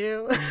always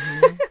do.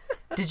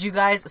 Did you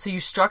guys, so you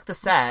struck the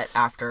set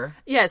after.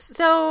 Yes.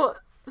 So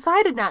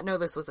I did not know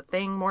this was a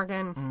thing,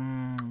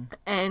 Morgan.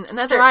 And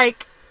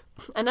Strike.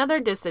 Another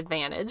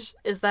disadvantage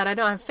is that I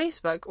don't have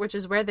Facebook, which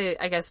is where they,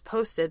 I guess,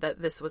 posted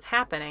that this was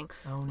happening.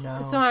 Oh,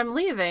 no. So I'm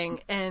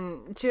leaving,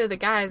 and two of the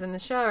guys in the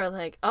show are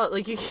like, "Oh,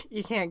 like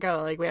you can't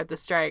go. Like we have to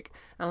strike."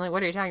 I'm like,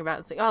 "What are you talking about?"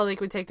 It's like, "Oh, like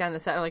we take down the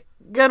set." I'm like,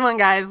 "Good one,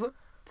 guys.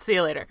 See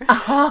you later."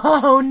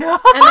 Oh, no.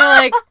 And they're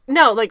like,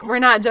 "No, like we're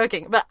not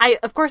joking." But I,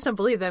 of course, don't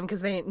believe them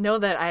because they know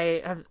that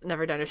I have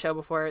never done a show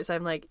before. So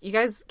I'm like, "You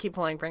guys keep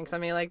pulling pranks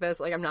on me like this.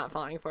 Like I'm not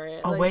falling for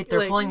it." Oh, Like- wait, they're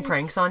like- pulling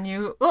pranks on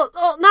you? Well,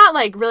 not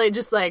like really,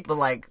 just like But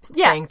like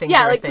yeah, saying things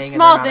yeah, are like a thing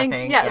small and they're not things. a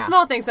thing? Yeah,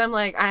 small things. I'm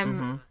like,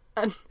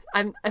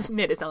 I've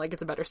made it sound like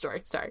it's a better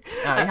story. Sorry. Oh,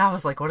 yeah, I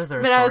was like, what is there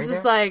a But story I was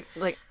just there?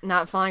 like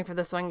not falling for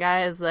this one,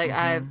 guys. Like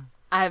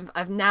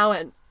I've now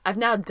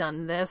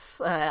done this.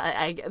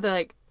 They're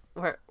like,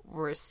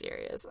 we're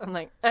serious. I'm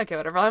like, okay,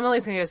 whatever. I'm at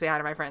least gonna go say hi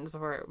to my friends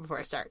before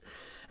I start.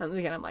 And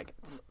again, I'm like,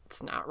 it's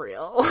not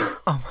real.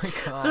 Oh, my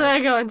God. So then I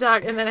go and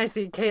talk, and then I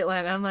see Caitlin,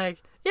 and I'm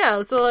like,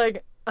 yeah. So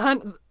like,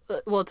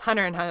 well, it's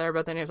Hunter and Heather are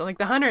both their names. I'm like,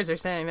 the Hunters are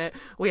saying that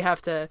we have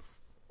to,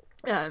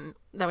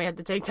 that we have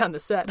to take down the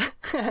set.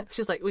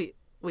 She's like, we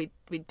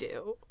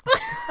do.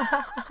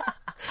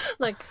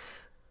 Like,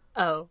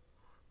 oh,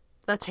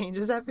 that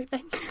changes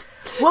everything.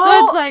 Well,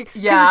 So it's like,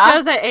 'cause yeah. the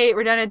show's at 8,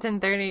 we're done at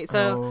 10:30,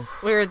 so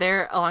we were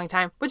there a long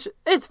time, which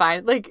it's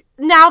fine. Like,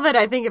 now that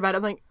I think about it,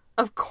 I'm like,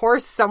 of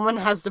course someone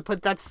has to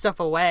put that stuff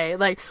away.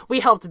 Like, we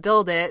helped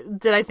build it.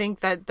 Did I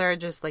think that they're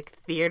just, like,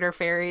 theater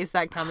fairies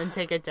that come and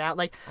take it down?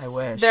 Like, I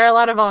wish. there are a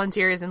lot of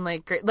volunteers and,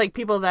 like, like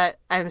people that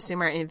I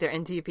assume are either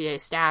NTPA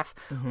staff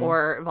Mm-hmm.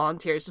 or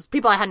volunteers. Just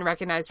people I hadn't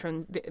recognized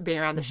from being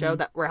around the Mm-hmm. show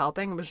that were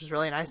helping, which was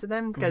really nice of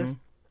them, because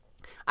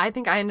I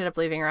think I ended up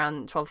leaving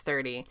around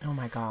 12:30. Oh,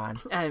 my God.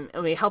 And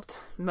we helped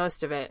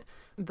most of it,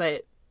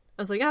 but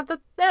I was like, oh,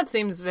 that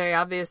seems very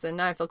obvious, and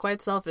now I feel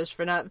quite selfish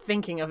for not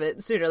thinking of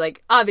it sooner.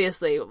 Like,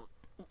 obviously,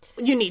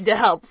 you need to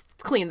help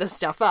clean this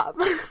stuff up.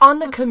 On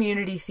the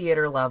community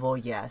theater level,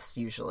 yes,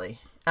 usually.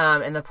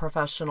 In the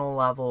professional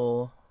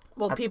level,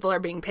 Well, people are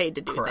being paid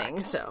to do Correct.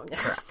 things, so yeah.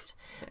 correct.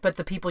 But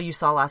the people you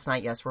saw last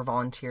night, yes, were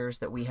volunteers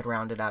that we had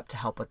rounded up to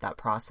help with that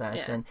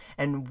process. Yeah.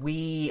 And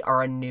we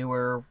are a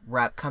newer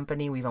rep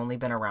company. We've only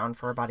been around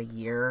for about a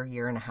year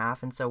and a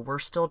half. And so we're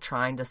still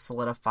trying to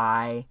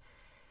solidify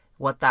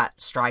what that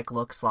strike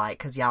looks like.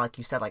 Because, yeah, like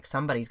you said, like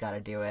somebody's got to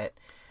do it.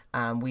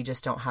 We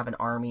just don't have an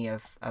army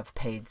of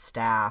paid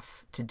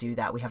staff to do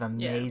that. We have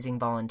amazing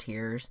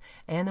volunteers,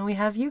 and then we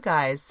have you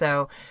guys.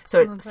 So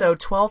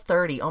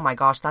 12:30. Oh my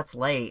gosh, that's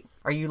late.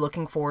 Are you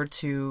looking forward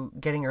to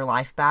getting your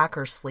life back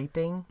or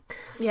sleeping?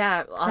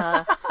 Yeah,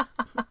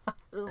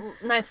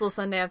 nice little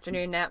Sunday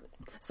afternoon nap.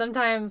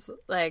 sometimes,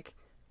 like,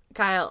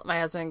 Kyle, my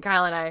husband,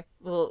 Kyle and I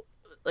will,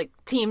 like,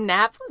 team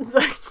nap. It's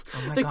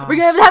like, we're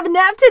going to have a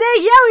nap today?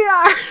 Yeah, we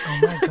are.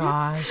 Oh my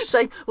gosh. It's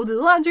like, we'll do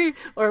the laundry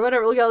or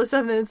whatever. We'll get all this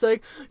stuff, and then it's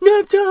like,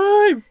 nap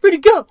time. Ready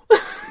to go.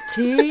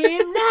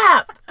 Team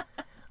nap.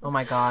 Oh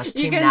my gosh.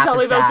 Team you can nap tell is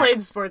we've been back. playing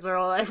sports our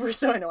whole life. We're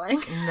so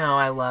annoying. No,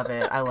 I love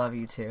it. I love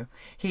you too.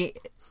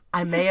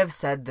 I may have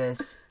said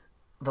this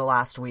the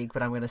last week,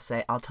 but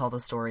I'll tell the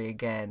story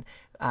again.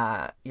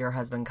 Your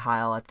husband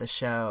Kyle at the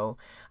show,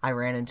 I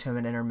ran into him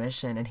at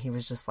intermission, and he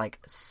was just like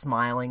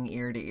smiling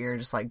ear to ear,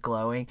 just like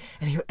glowing.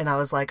 And I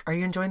was like, "Are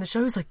you enjoying the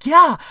show?" He's like,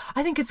 "Yeah,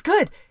 I think it's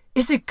good."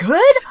 Is it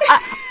good?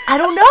 I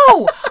don't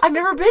know. I've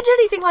never been to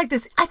anything like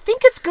this. I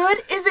think it's good.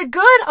 Is it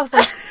good? I was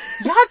like,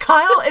 yeah,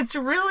 Kyle, it's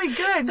really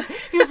good.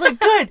 He was like,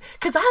 good.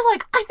 Because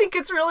I think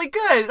it's really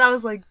good. And I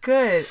was like,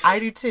 good. I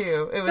do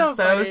too. It was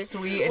so funny.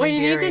 sweet and what you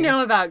need to endearing.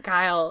 know about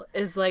Kyle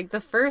is, like, the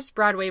first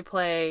Broadway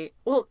play,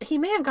 well, he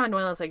may have gone to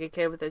one as, like, a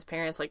kid with his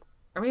parents, like,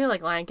 or maybe,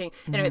 like, Lion King.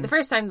 Anyway, the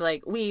first time,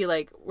 like,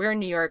 we're in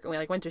New York and we,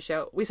 like, went to a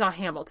show, we saw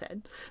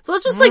Hamilton. So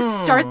let's just, like,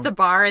 start the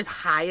bar as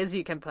high as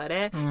you can put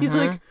it. He's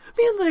like,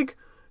 man, like,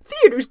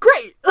 theater's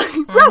great.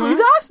 Like, Broadway's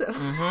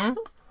awesome.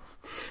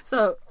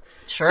 So,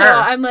 Sure. So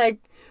I'm like,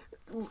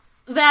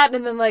 that,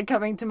 and then, like,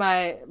 coming to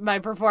my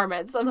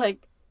performance, I'm like,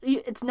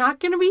 it's not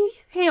going to be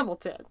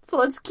Hamilton. So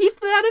let's keep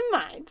that in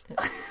mind.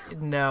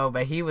 No,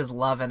 but he was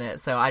loving it.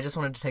 So I just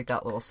wanted to take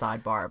that little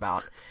sidebar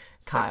about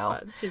Kyle.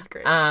 Fun. He's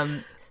great.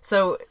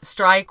 So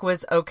strike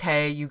was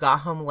okay. You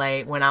got home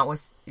late, went out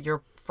with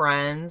your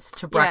friends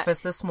to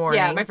breakfast this morning.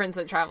 Yeah, my friends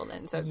that traveled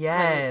in. So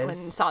Yes. when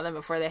saw them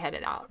before they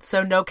headed out.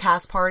 So no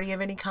cast party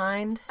of any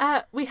kind?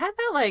 We had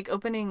that, like,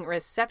 opening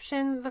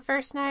reception the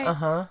first night.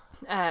 Uh-huh.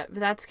 But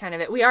that's kind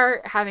of it. We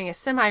are having a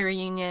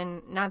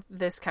semi-reunion, not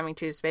this coming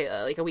Tuesday,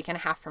 like a week and a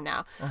half from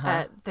now.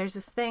 There's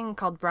this thing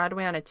called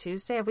Broadway on a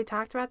Tuesday. Have we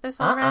talked about this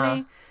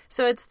already?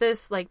 So it's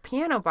this, like,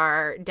 piano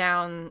bar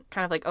down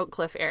kind of like Oak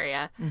Cliff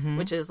area,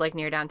 which is, like,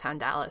 near downtown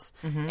Dallas.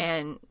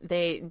 And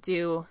they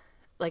do,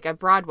 like, a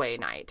Broadway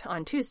night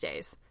on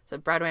Tuesdays. So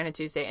Broadway on a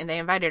Tuesday, and they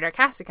invited our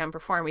cast to come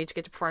perform. We each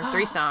get to perform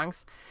 3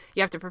 songs.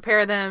 You have to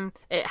prepare them.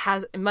 It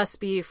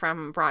must be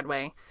from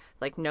Broadway,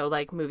 like, no,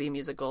 like, movie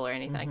musical or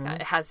anything like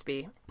that. It has to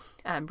be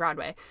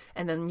Broadway,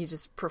 and then you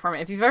just perform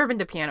it. If you've ever been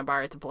to Piano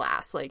Bar, it's a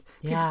blast. Like,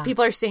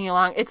 people are singing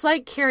along. It's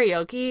like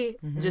karaoke,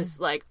 just,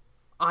 like,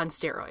 on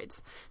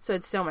steroids. So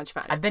it's so much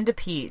fun. I've been to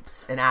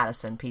Pete's in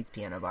Addison, Pete's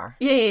Piano Bar.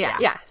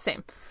 Yeah,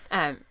 same.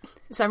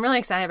 So I'm really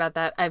excited about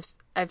that.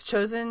 I've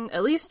chosen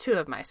at least 2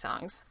 of my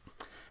songs.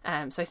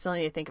 So I still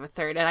need to think of a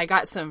third. And I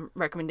got some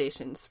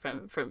recommendations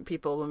from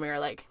people when we were,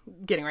 like,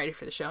 getting ready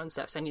for the show and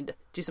stuff. So I need to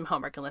do some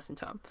homework and listen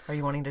to them. Are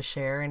you wanting to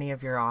share any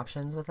of your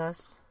options with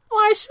us?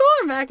 Why,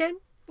 sure, Megan.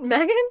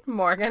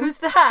 Morgan. Who's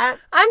that?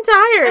 I'm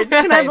tired.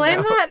 Can I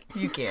blame know. that?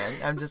 You can.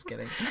 I'm just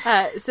kidding.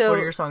 So What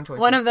are your song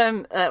choices? One of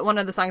them, one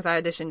of the songs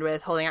I auditioned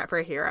with, Holding Out for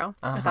a Hero.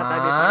 I thought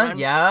that'd be a fun one.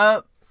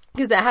 Yep.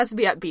 Because that has to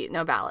be upbeat,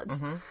 no ballads.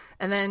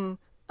 And then,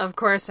 of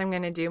course, I'm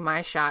going to do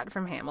My Shot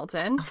from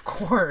Hamilton. Of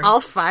course.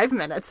 All 5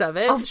 minutes of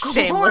it, Of course.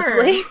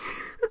 shamelessly.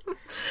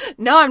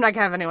 No, I'm not going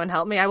to have anyone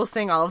help me. I will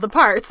sing all of the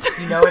parts.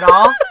 You know it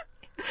all?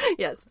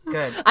 Yes.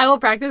 Good. I will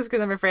practice because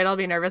I'm afraid I'll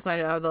be nervous when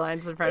I know the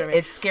lines in front of me.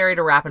 It's scary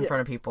to rap in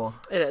front of people.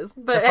 It is.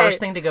 But The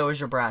first thing to go is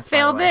your breath. by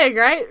fail the way. big,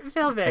 right?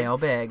 Fail big. Fail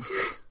big.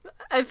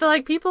 I feel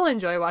like people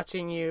enjoy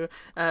watching you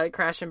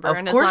crash and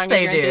burn Of course as long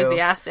they as you're do.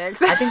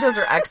 enthusiastic. I think those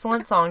are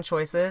excellent song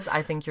choices.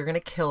 I think you're going to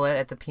kill it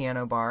at the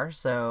Piano Bar.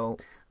 So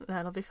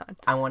That'll be fun.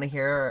 I want to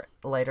hear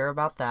later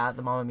about that.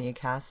 The Mamma Mia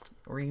cast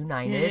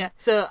reunited. Yeah.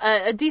 So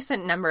a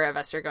decent number of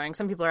us are going.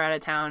 Some people are out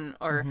of town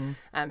or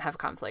have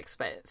conflicts,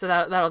 but so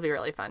that'll be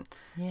really fun.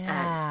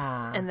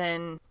 Yeah. And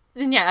then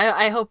yeah,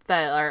 I hope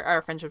that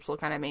our friendships will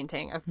kind of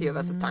maintain. A few of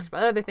us have talked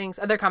about other things,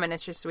 other common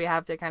interests we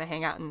have to kind of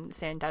hang out and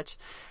stay in touch,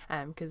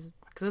 because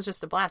it was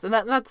just a blast. And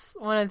that's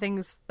one of the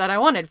things that I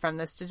wanted from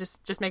this, to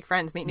just make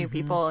friends, meet new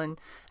people, and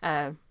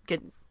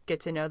get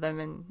to know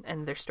them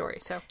and their story.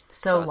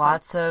 So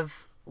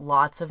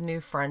lots of new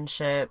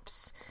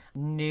friendships,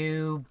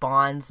 new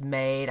bonds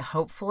made.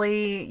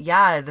 Hopefully,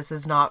 this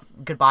is not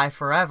goodbye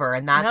forever.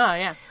 And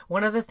that's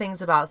one of the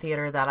things about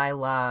theater that I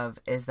love,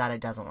 is that it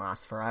doesn't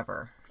last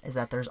forever, is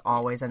that there's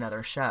always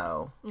another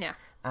show. Yeah.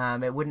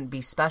 It wouldn't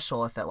be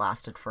special if it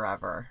lasted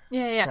forever.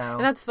 Yeah. So. And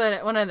that's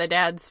what one of the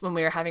dads, when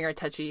we were having our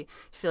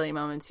touchy-feely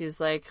moments, he was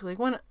like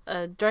one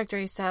director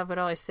used to have would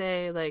always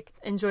say, like,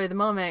 enjoy the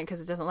moment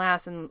because it doesn't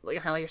last, and like,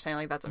 kind of like you're saying,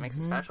 like, that's what makes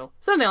it special.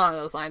 Something along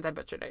those lines. I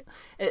butchered it.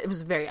 It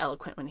was very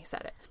eloquent when he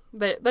said it.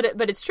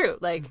 But it's true.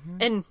 Like,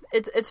 and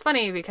it's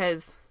funny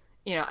because,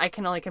 you know, I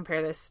can only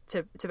compare this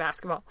to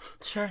basketball.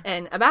 Sure.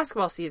 And a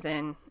basketball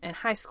season in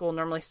high school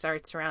normally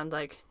starts around,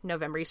 like,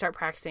 November. You start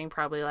practicing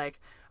probably, like,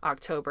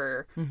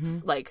 October,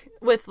 like,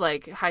 with,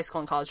 like, high school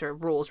and college, there are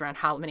rules around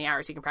how many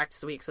hours you can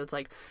practice a week. So it's,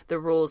 like, the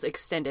rules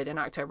extended in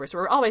October. So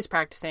we're always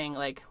practicing,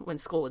 like, when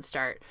school would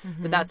start.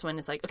 But that's when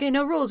it's like, okay,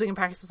 no rules. We can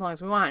practice as long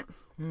as we want.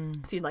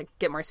 So you'd, like,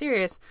 get more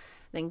serious.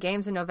 Then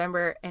games in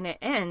November, and it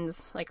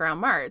ends, like, around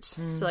March.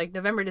 So, like,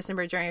 November,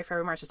 December, January,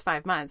 February, March is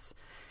 5 months.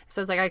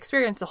 So it's like I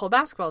experienced the whole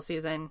basketball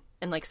season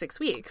in like 6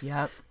 weeks.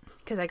 Yep.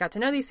 Because I got to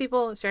know these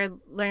people, started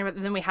learning about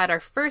them. Then we had our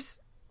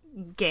first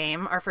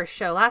game, our first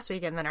show last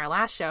week, and then our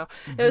last show.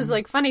 It was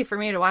like funny for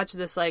me to watch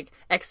this like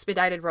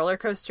expedited roller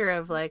coaster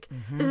of like,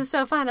 this is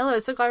so fun. Oh,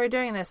 so glad we're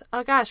doing this.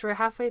 Oh gosh, we're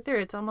halfway through.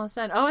 It's almost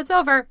done. Oh, it's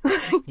over.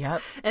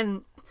 Yep.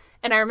 And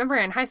I remember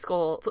in high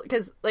school,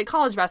 because like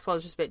college basketball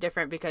is just a bit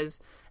different, because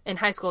in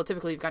high school,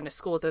 typically you've gone to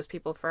school with those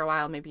people for a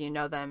while. Maybe you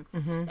know them.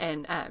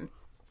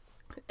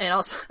 And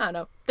also, I don't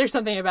know, there's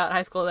something about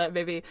high school that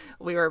maybe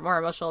we were more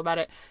emotional about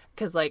it.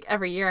 Because, like,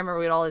 every year I remember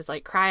we'd always,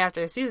 like, cry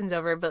after the season's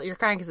over, but you're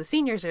crying because the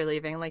seniors are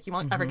leaving. Like, you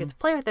won't ever get to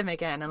play with them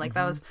again. And, like,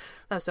 that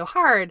was so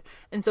hard.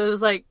 And so it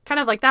was, like, kind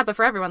of like that, but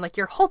for everyone. Like,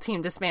 your whole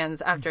team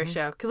disbands after a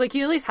show. Because, like,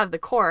 you at least have the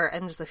core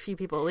and just a few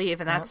people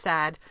leave, and that's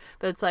sad.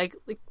 But it's, like,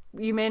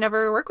 you may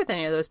never work with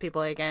any of those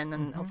people again,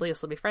 and hopefully you'll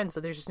still be friends,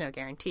 but there's just no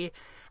guarantee.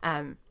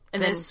 And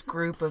this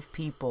group of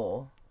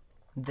people,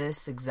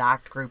 this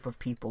exact group of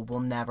people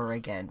will never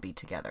again be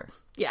together.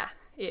 Yeah.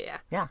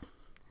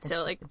 So,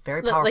 It's like,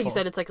 very powerful. like you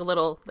said, it's like a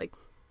little, like,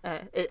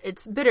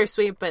 it's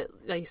bittersweet, but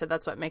like you said,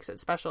 that's what makes it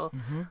special.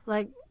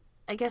 Like,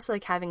 I guess,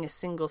 like, having a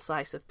single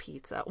slice of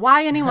pizza.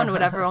 Why anyone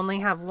would ever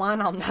only have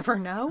one, I'll never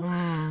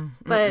know.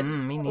 But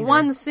me neither.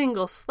 one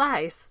single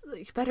slice,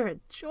 you better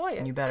enjoy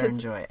it. You better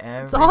enjoy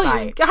every It's all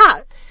bite. you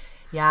got.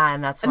 Yeah,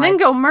 and that's And why. then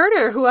go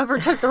murder whoever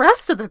took the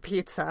rest of the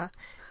pizza.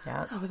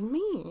 Yeah. That was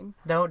mean.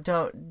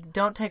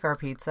 Don't take our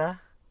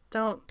pizza.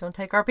 Don't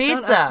take our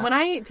don't- pizza. when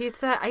I eat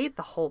pizza, I eat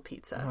the whole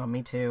pizza. Oh,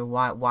 me too.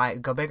 Why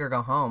go big or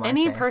go home?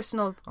 Any I say,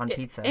 personal on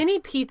pizza. Any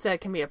pizza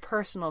can be a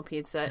personal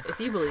pizza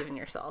if you believe in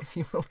yourself.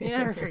 You believe You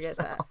never in forget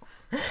yourself.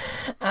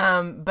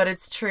 that. But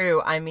it's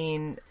true. I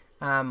mean,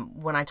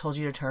 when I told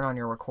you to turn on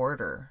your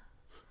recorder,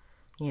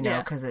 you know, Yeah.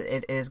 because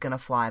it is going to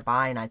fly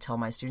by, and I tell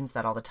my students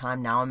that all the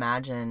time. Now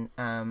imagine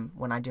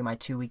when I do my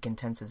 2-week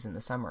intensives in the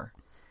summer.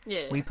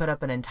 Yeah. We put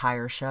up an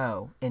entire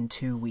show in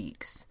 2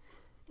 weeks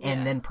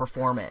and then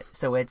perform it.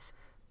 So it's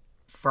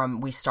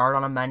we start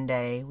on a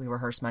Monday, we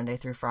rehearse Monday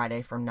through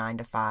Friday from 9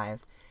 to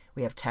 5.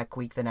 We have tech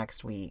week the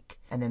next week,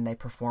 and then they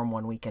perform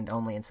one weekend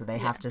only. And so they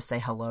have to say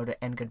hello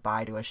to and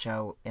goodbye to a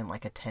show in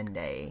like a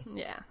 10-day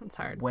Yeah, it's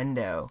hard.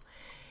 window.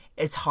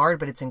 It's hard,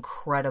 but it's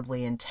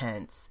incredibly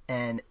intense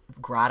and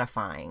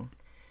gratifying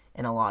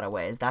in a lot of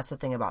ways. That's the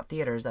thing about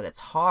theater, is that it's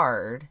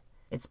hard,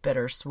 it's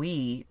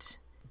bittersweet,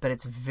 but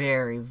it's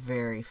very,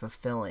 very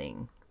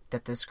fulfilling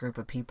that this group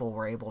of people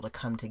were able to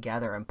come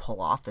together and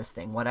pull off this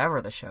thing,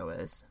 whatever the show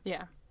is.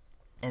 Yeah.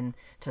 And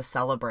to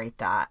celebrate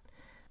that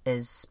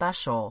is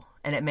special,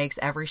 and it makes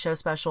every show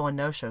special and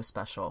no show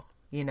special.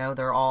 You know,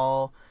 they're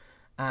all,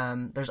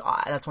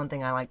 that's one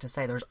thing I like to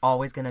say, there's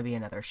always going to be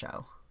another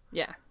show.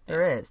 Yeah.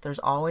 There is. There's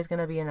always going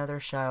to be another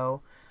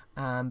show.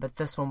 But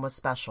this one was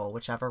special,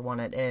 whichever one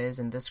it is,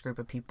 and this group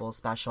of people is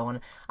special. And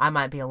I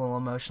might be a little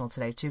emotional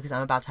today, too, because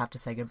I'm about to have to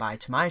say goodbye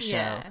to my show.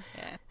 Yeah.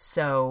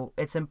 So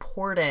it's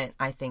important,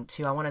 I think,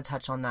 too. I want to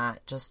touch on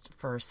that just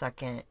for a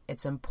second.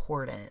 It's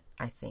important,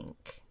 I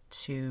think,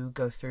 to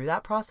go through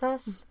that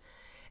process.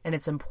 And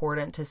it's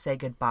important to say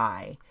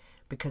goodbye,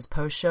 because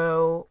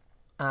post-show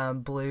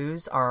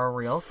blues are a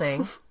real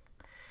thing.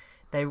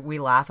 We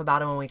laugh about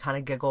them and we kind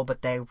of giggle,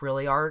 but they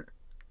really are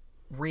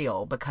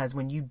real, because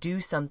when you do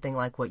something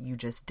like what you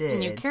just did,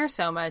 And you care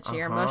so much,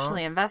 you're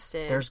emotionally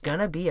invested. there's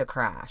gonna be a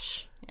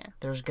crash. Yeah.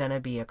 There's gonna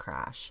be a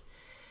crash.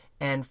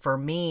 And for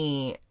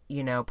me,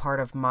 you know, part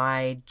of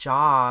my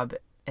job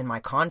and my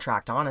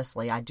contract,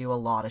 honestly, I do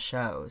a lot of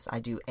shows. I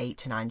do 8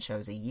 to 9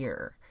 shows a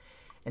year.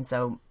 And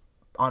so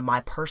on my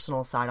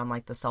personal side, on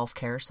like the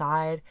self-care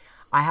side,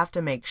 I have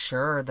to make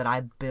sure that I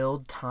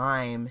build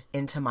time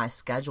into my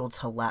schedule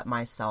to let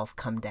myself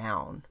come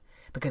down.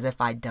 Because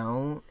if I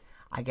don't,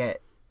 I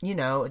get, you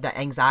know, the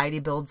anxiety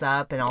builds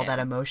up and all that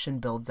emotion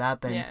builds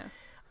up. And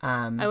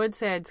I would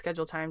say I'd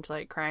schedule time to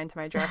like cry into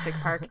my Jurassic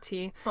Park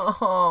tea,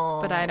 oh,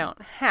 but I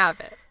don't have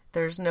it.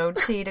 there's no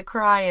tea to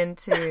cry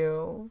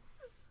into.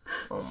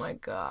 Oh my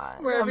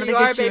God. Wherever I'm you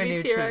gonna are, get you a baby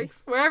new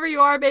T-Rex. Wherever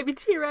you are, baby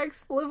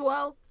T-Rex, live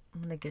well.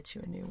 I'm gonna get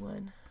you a new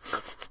one.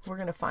 We're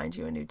gonna find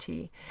you a new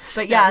tea.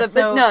 But yeah, but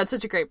so no, it's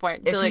such a great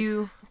point. if To like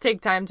you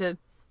take time to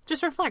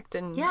just reflect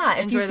and if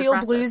enjoy you the feel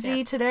process, bluesy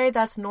yeah. today,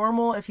 that's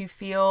normal. If you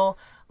feel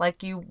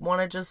like you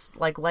want to just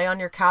like lay on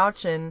your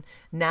couch and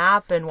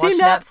nap and watch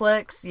nap.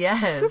 Netflix,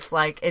 yes,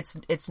 like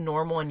it's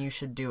normal, and you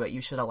should do it.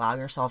 You should allow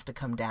yourself to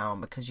come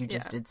down because you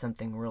just did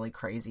something really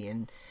crazy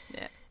and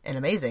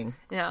amazing.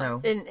 Yeah,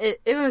 So and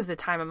it was the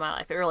time of my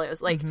life. It really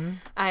was. Like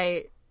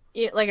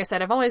like I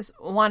said, I've always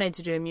wanted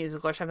to do a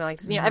musical or something like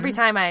this. You know, every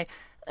time I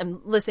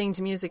am listening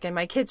to music in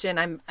my kitchen,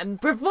 I'm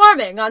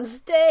performing on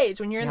stage.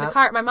 When you're in the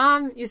car, my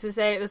mom used to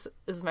say, this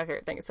is my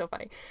favorite thing. It's so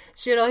funny.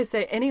 She would always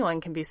say, anyone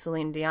can be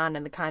Celine Dion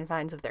in the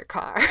confines of their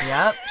car.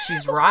 Yep,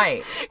 she's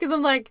right. Because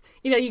I'm like,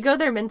 you know, you go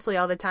there mentally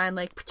all the time,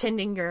 like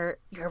pretending you're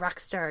a rock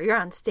star, you're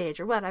on stage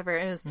or whatever.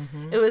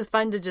 It was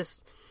fun to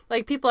just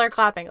like people are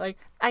clapping. Like,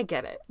 I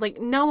get it.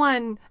 Like, no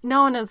one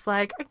is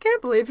like, I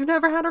can't believe you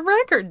never had a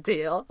record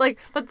deal. Like,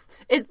 that's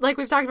it. Like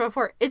we've talked about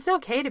before, it's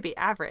okay to be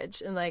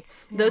average, and like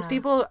those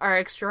people are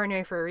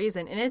extraordinary for a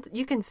reason, and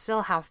you can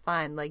still have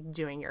fun like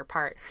doing your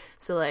part.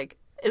 So like,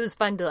 it was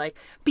fun to like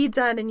be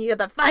done, and you get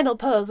the final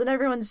pose, and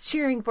everyone's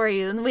cheering for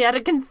you, and we had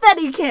a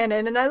confetti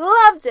cannon, and I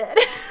loved it.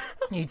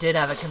 You did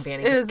have a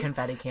confetti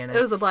cannon.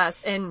 It was a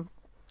blast. And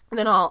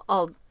then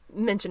I'll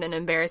mention an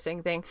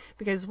embarrassing thing,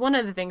 because one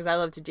of the things I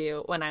love to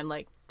do when I'm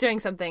like doing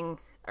something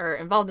or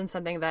involved in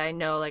something that I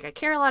know like I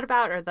care a lot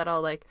about, or that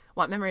I'll like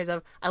want memories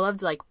of, I love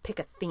to like pick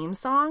a theme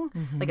song,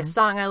 like a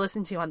song I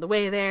listen to on the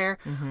way there,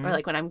 or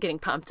like when I'm getting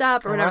pumped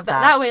up or whatever.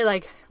 That way,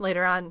 like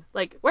later on,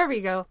 like wherever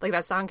you go, like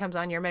that song comes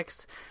on your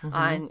mix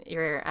on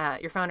your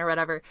phone or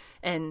whatever,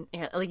 and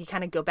you know, like you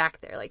kind of go back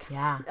there. Like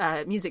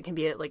music can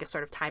be like a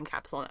sort of time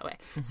capsule in that way.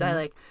 So I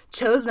like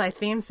chose my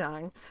theme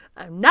song.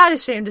 I'm not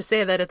ashamed to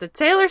say that it's a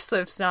Taylor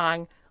Swift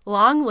song,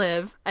 Long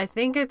Live. I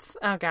think it's,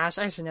 oh gosh,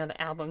 I should know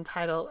the album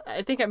title.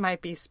 I think it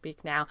might be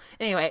Speak Now.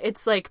 Anyway,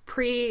 it's like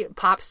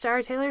pre-pop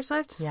star Taylor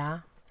Swift.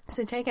 Yeah.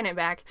 So taking it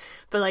back.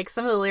 But like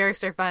some of the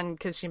lyrics are fun,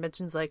 because she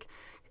mentions like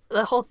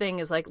the whole thing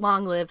is like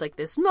long live like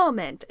this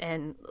moment,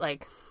 and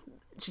like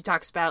she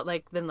talks about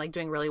like them like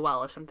doing really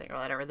well or something or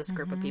whatever, this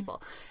group of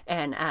people.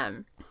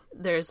 And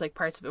there's like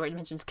parts of it where it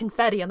mentions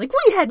confetti. I'm like,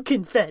 we had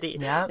confetti.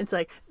 Yeah. It's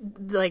like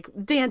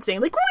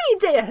dancing. Like, we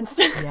danced.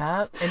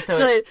 Yeah. And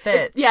so it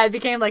fits. It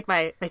became like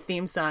my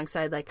theme song.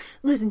 So I'd like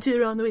listen to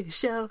it on the way to the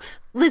show,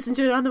 listen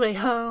to it on the way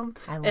home.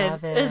 I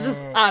love it. It's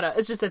just, I don't know,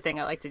 it's just a thing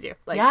I like to do.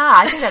 Like, yeah,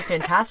 I think that's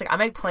fantastic. I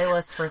make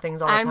playlists for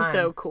things all the time. I'm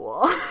so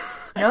cool.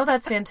 No,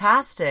 that's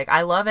fantastic.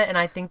 I love it. And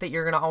I think that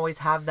you're going to always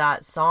have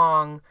that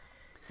song.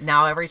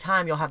 Now every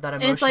time you'll have that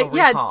emotional it's like, recall.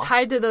 yeah, it's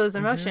tied to those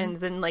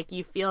emotions, and like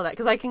you feel that,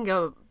 because I can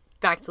go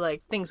back to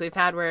like things we've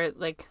had where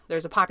like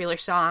there's a popular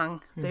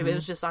song, maybe it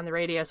was just on the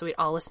radio, so we'd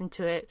all listen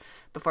to it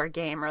before a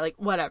game or like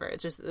whatever.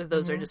 It's just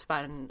those are just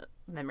fun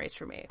memories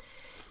for me.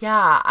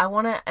 Yeah, I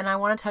want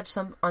to touch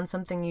on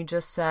something you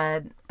just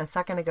said a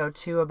second ago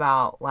too,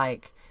 about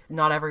like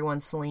not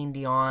everyone's Celine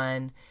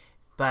Dion,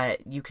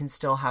 but you can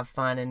still have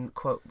fun and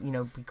quote, you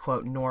know, be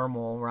quote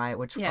normal, right?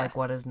 Which like,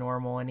 what is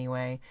normal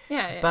anyway?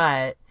 Yeah.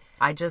 But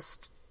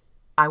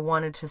I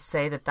wanted to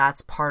say that that's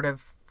part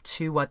of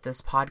to what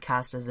this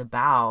podcast is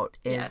about,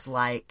 is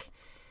like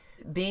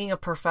being a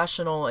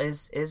professional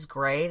is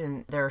great,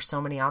 and there are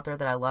so many out there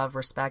that I love,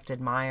 respect,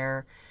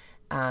 admire,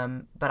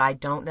 but I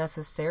don't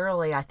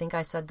necessarily, I think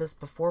I said this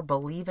before,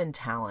 believe in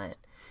talent.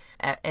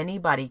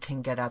 Anybody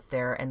can get up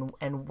there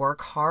and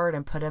work hard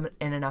and put in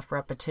enough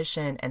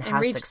repetition and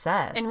have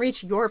success and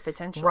reach your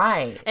potential,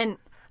 right? And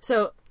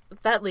so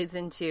that leads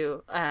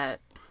into a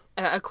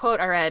quote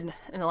I read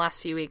in the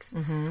last few weeks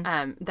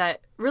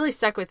that really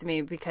stuck with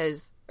me,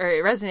 because, or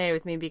it resonated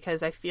with me,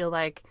 because I feel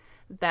like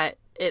that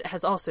it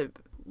has also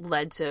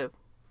led to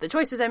the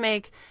choices I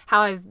make,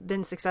 how I've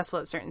been successful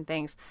at certain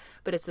things.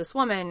 But it's this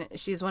woman.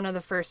 She's one of the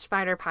first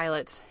fighter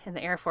pilots in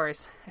the Air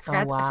Force. I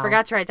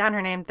forgot to write down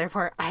her name,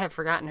 therefore I have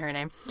forgotten her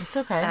name. It's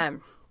okay.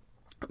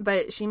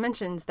 But she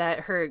mentions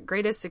that her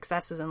greatest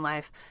successes in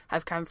life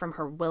have come from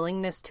her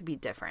willingness to be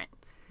different.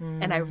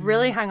 And I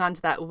really hung on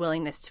to that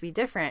willingness to be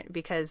different,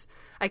 because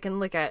I can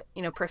look at,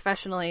 you know,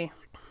 professionally,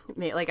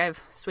 like I've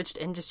switched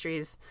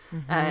industries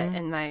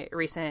in my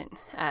recent,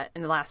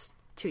 in the last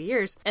 2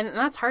 years. And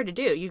that's hard to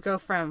do. You go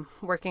from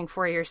working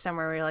 4 years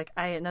somewhere where you're like,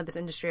 I know this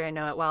industry, I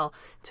know it well,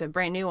 to a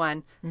brand new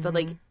one. But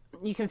like,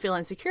 you can feel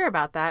insecure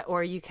about that,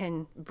 or you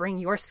can bring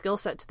your skill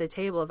set to the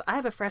table of, I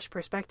have a fresh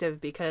perspective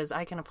because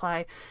I can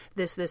apply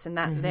this, and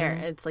that there.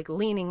 It's like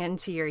leaning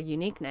into your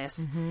uniqueness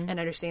and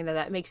understanding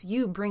that makes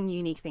you bring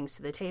unique things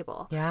to the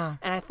table. Yeah.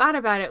 And I thought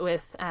about it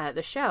with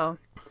the show,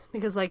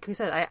 because like we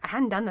said, I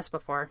hadn't done this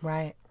before.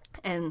 Right.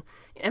 And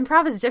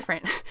improv is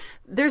different.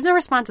 There's no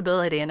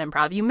responsibility in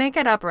improv. You make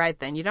it up right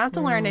then. You don't have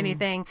to learn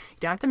anything. You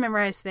don't have to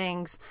memorize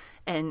things.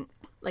 And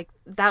like,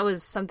 that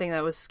was something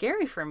that was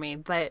scary for me.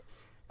 But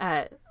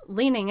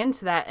leaning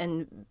into that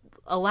and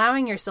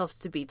allowing yourself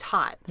to be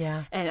taught.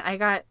 Yeah. And I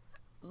got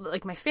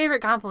like my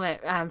favorite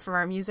compliment from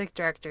our music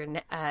director,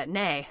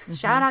 Nay.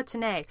 Shout out to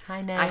Nay.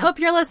 Hi, Nay. I hope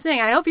you're listening.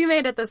 I hope you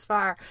made it this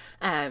far.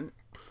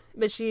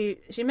 But she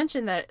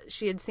mentioned that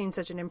she had seen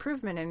such an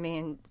improvement in me,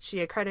 and she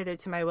accredited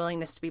to my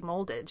willingness to be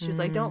molded. She was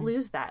like, don't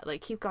lose that.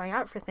 Like, keep going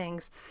out for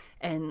things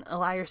and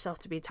allow yourself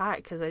to be taught,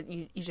 because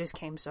you just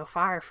came so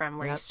far from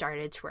where you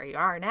started to where you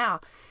are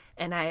now.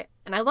 And I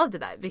loved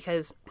that,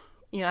 because,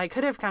 you know, I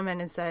could have come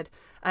in and said,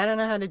 I don't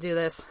know how to do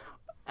this,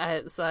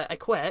 so I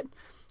quit.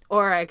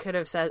 Or I could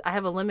have said, I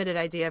have a limited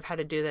idea of how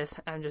to do this.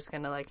 I'm just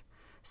going to like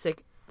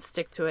stick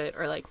to it,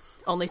 or like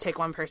only take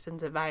one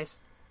person's advice.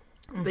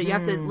 But you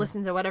have to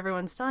listen to what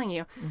everyone's telling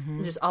you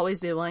and just always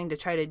be willing to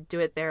try to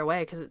do it their way,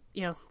 because,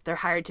 you know, they're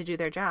hired to do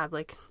their job.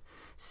 Like,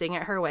 sing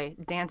it her way,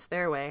 dance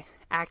their way,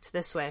 act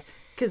this way,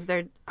 because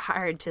they're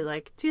hired to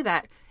like do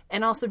that,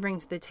 and also bring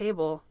to the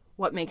table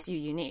what makes you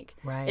unique.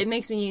 Right. It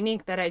makes me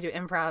unique that I do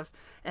improv,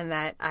 and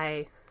that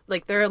I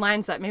like there are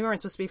lines that maybe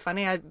weren't supposed to be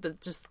funny,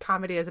 but just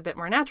comedy is a bit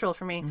more natural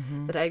for me,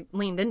 that I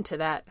leaned into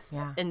that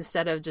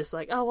instead of just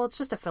like, oh, well, it's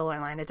just a filler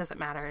line. It doesn't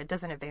matter. It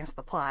doesn't advance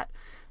the plot.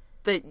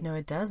 But no,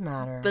 it does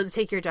matter. But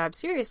take your job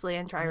seriously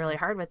and try really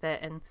hard with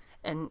it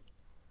and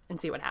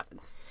see what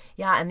happens.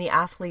 Yeah, and the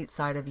athlete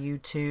side of you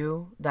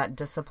too, that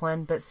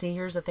discipline. But see,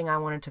 here's the thing I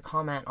wanted to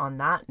comment on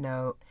that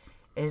note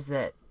is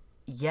that,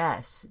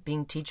 yes,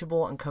 being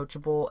teachable and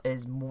coachable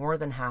is more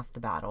than half the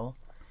battle.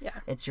 Yeah.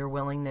 It's your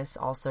willingness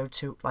also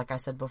to, like I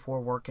said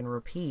before, work and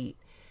repeat.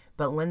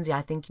 But Lindsay,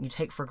 I think you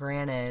take for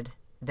granted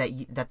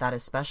that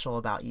is special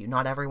about you.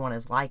 Not everyone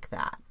is like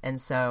that. And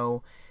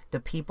so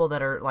the people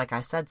that are, like I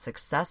said,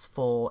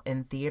 successful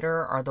in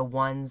theater are the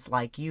ones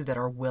like you that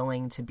are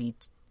willing to be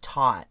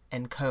taught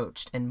and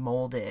coached and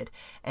molded.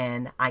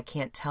 And I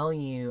can't tell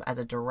you as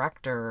a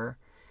director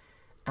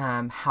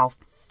how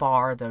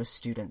far those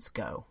students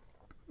go.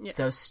 Yeah.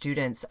 Those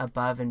students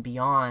above and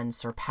beyond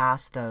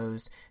surpass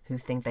those who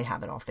think they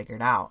have it all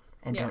figured out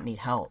and don't need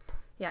help.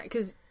 Yeah,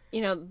 because,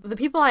 you know, the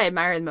people I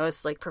admire the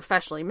most, like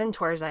professionally,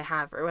 mentors I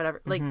have or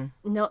whatever, like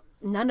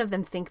none of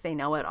them think they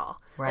know it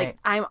all. Right. Like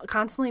I'm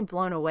constantly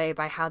blown away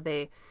by how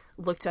they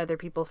look to other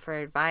people for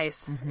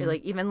advice. Or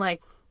like even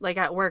like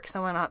at work,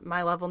 someone at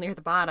my level near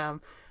the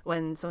bottom,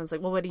 when someone's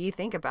like, well, what do you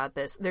think about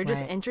this? They're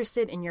just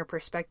interested in your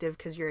perspective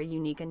because you're a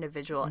unique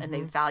individual and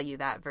they value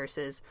that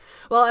versus,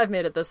 well, I've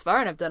made it this far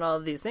and I've done all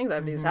of these things. I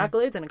have these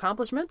accolades and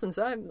accomplishments. And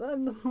so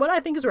I'm what I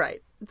think is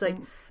right. It's like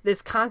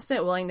this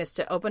constant willingness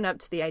to open up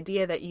to the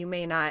idea that you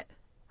may not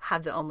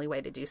have the only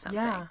way to do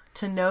something. Yeah.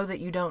 To know that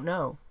you don't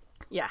know.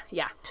 Yeah.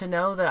 Yeah. To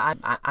know that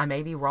I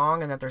may be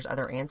wrong and that there's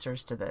other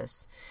answers to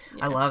this.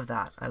 Yeah. I love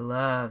that. I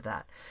love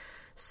that.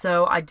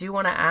 So I do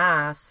want to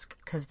ask,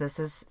 because this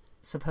is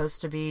supposed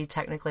to be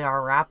technically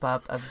our wrap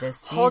up of this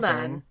season. Hold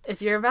on.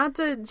 If you're about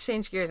to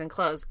change gears and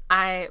close,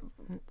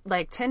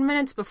 like 10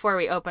 minutes before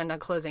we opened on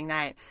closing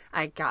night,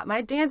 I got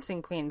my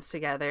dancing queens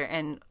together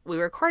and we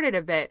recorded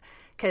a bit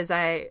because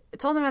I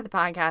told them at the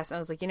podcast, I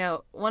was like, you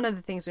know, one of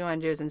the things we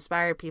want to do is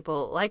inspire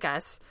people like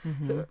us,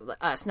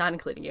 us, not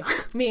including you,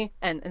 me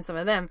and some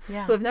of them who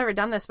have never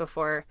done this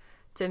before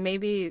to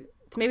maybe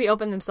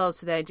open themselves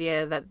to the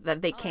idea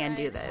that they can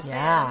do this.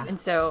 Yeah. And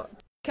so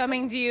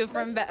coming to you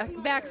from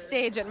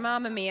backstage at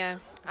Mamma Mia,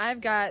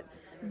 I've got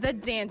the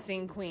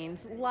Dancing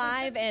Queens,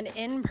 live and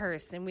in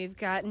person. We've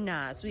got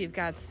Naz, we've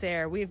got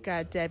Sarah, we've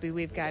got Debbie,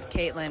 we've got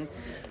Caitlin.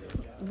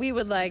 We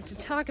would like to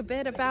talk a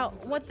bit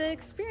about what the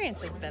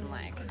experience has been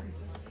like.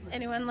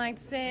 Anyone like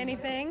to say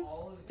anything?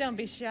 Don't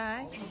be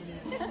shy.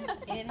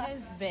 It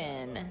has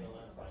been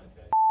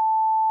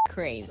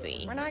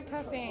crazy. We're not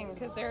cussing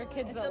because there are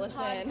kids that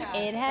listen.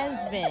 It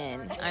has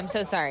been, I'm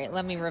so sorry,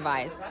 let me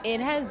revise.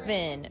 It has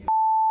been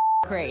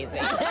crazy.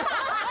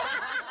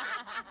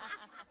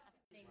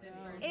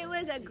 It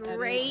was a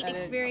great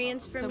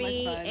experience for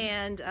me,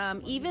 and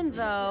even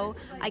though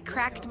I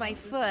cracked my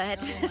foot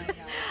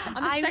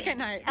on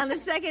the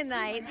second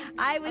night,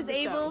 I was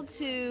able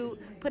to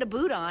put a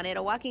boot on it,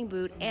 a walking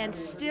boot, and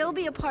still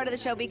be a part of the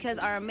show because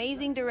our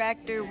amazing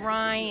director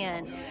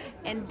Ryan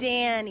and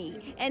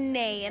Danny and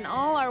Nay and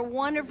all our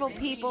wonderful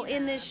people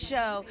in this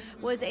show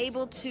was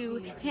able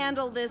to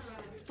handle this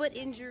foot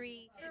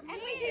injury.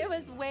 It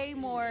was way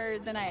more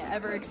than I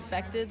ever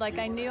expected. Like,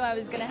 I knew I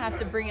was going to have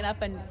to bring it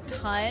up a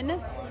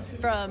ton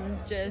from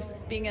just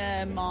being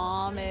a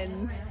mom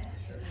and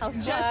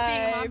housewife. Just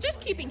being a mom,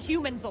 just keeping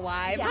humans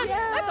alive. Yeah.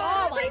 That's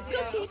all I do.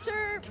 Preschool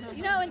teacher,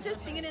 you know, and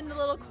just singing in the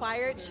little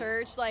choir at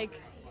church, like,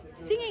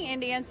 singing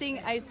and dancing,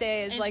 I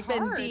say, has like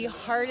been the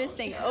hardest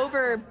thing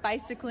over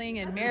bicycling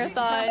and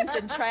marathons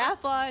and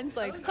triathlons,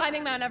 like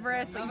climbing Mount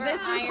Everest. Like,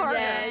 this is harder.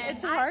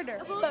 It's harder.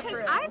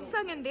 Because I've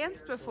sung and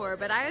danced before,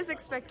 but I was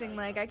expecting,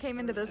 like, I came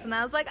into this and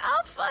I was like,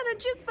 oh, fun, a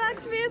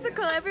jukebox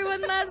musical.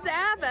 Everyone loves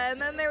ABBA. And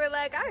then they were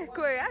like, our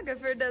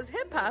choreographer does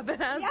hip hop.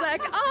 And I was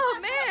like, oh,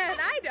 man,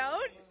 I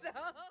don't. So,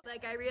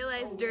 like, I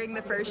realized during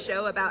the first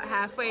show about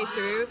halfway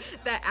through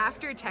that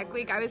after Tech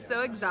Week, I was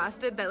so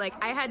exhausted that, like,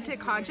 I had to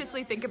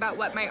consciously think about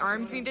what my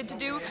arms needed to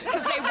do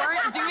because they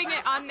weren't doing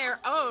it on their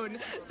own.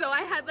 So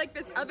I had like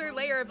this other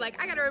layer of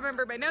like, I gotta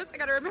remember my notes, I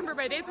gotta remember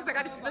my dances, I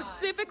gotta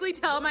specifically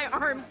tell my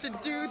arms to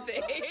do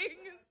things.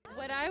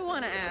 What I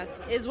want to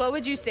ask is, what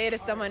would you say to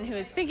someone who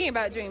is thinking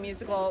about doing a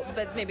musical,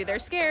 but maybe they're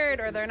scared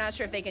or they're not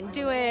sure if they can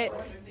do it?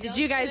 Did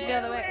you guys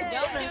feel the way?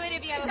 Don't do it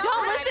if you have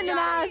Don't listen to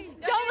Naz.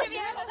 Don't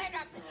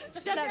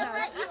listen. Shut up,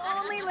 Naz. You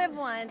only live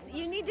once.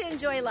 You need to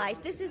enjoy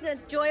life. This is an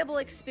enjoyable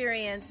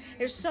experience.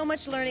 There's so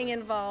much learning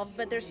involved,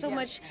 but there's so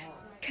much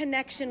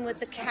connection with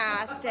the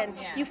cast, and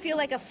you feel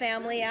like a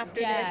family after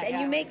this, and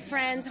you make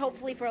friends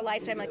hopefully for a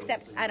lifetime,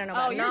 except I don't know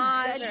about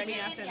Naz or anything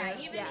after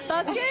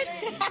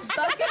this.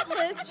 Bucket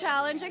list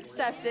challenge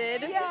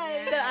accepted.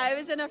 That I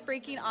was in a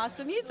freaking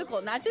awesome musical,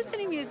 not just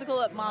any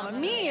musical at Mamma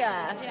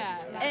Mia.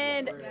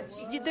 And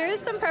there is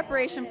some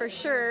preparation for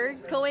sure.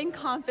 Going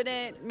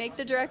confident, make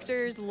the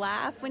directors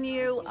laugh when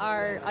you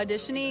are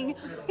auditioning,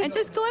 and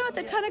just go in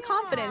with a ton of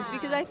confidence,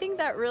 because I think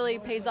that really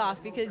pays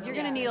off, because you're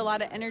going to need a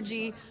lot of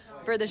energy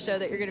for the show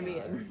that you're going to be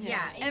in.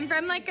 Yeah, and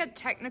from like a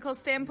technical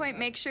standpoint,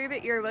 make sure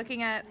that you're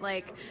looking at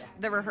like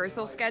the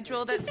rehearsal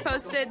schedule that's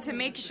posted to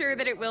make sure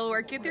that it will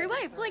work with your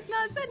life, like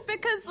Nas said,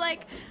 because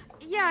like,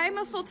 yeah, I'm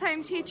a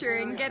full-time teacher,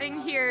 and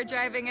getting here,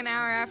 driving an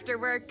hour after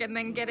work, and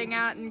then getting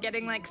out and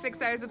getting like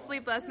 6 hours of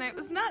sleep last night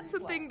was not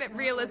something that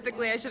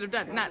realistically I should have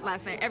done. Not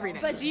last night, every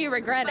night. But do you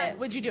regret it?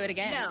 Would you do it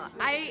again? No,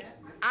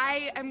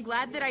 I am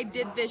glad that I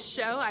did this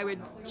show. I would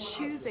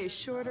choose a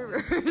shorter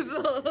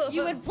rehearsal.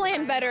 You would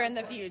plan better in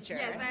the future.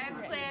 Yes, I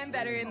would plan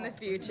better in the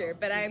future,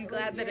 but I'm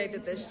glad that I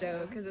did this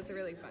show because it's a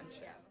really fun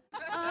show.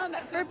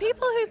 For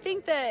people who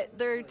think that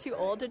they're too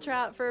old to try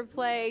out for a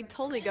play,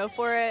 totally go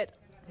for it.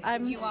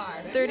 I'm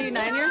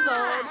 39 years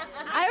old.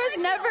 I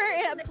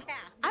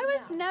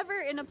was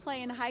never in a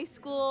play in high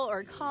school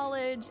or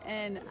college,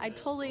 and I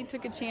totally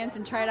took a chance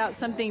and tried out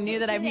something new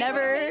that I've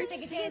never.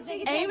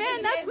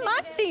 Amen. That's my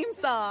theme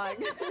song.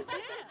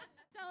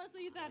 Tell us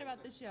what you thought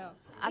about the show.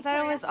 I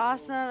thought it was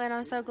awesome, and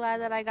I'm so glad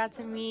that I got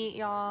to meet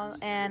y'all.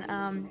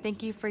 And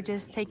thank you for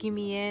just taking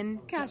me in.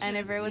 And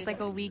if it was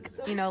like a week,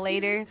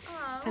 later,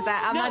 because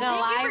I'm not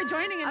gonna lie. Thank you for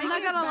joining. I'm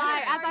not gonna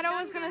lie. I thought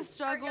I was gonna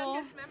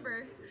struggle.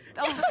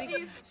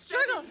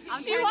 Struggle.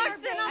 She walks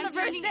in on the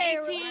first day.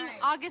 18,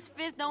 August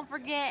 5th. Don't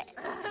forget.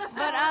 But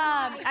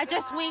I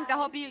just winked. I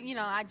hope you.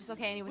 I just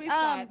okay. Anyways,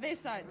 They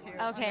saw it too.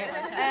 Okay.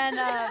 And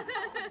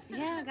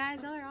yeah,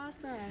 guys, y'all are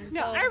awesome.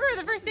 No, So- I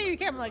remember the first day you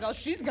came, I'm like, oh,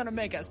 she's gonna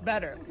make us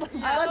better. Let's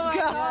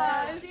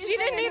go. She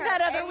didn't need that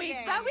other week.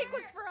 That week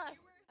was for us.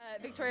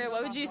 Victoria,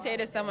 what would you say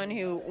to someone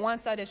who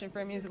wants to audition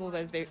for a musical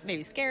but is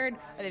maybe scared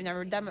or they've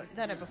never done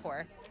it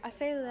before? I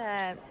say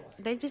that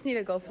they just need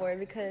to go for it,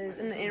 because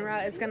in the in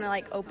route it's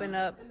gonna open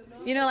up,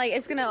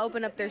 it's gonna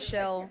open up their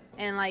shell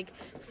and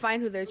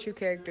find who their true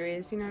character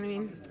is. You know what I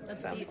mean?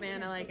 That's deep,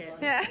 man. I like it.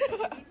 Yeah.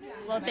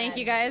 Well, thank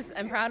you guys.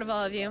 I'm proud of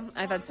all of you.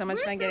 I've had so much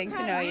fun getting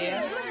to know you.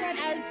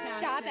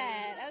 Stop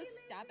it.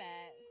 Stop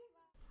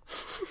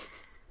it.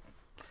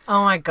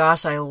 Oh my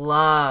gosh, I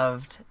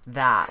loved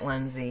that,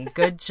 Lindsay.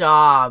 Good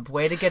job.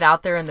 Way to get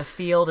out there in the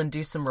field and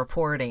do some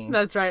reporting.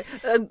 That's right.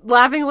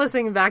 Laughing,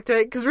 listening back to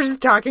it, because we're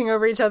just talking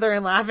over each other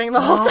and laughing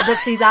the whole time. But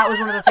see, that was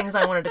one of the things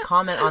I wanted to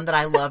comment on that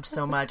I loved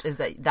so much, is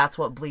that that's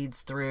what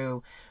bleeds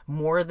through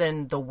more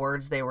than the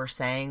words they were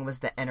saying was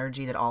the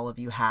energy that all of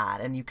you had.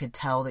 And you could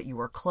tell that you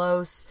were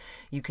close.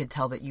 You could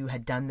tell that you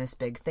had done this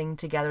big thing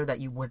together, that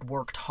you had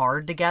worked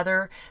hard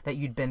together, that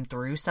you'd been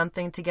through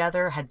something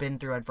together, had been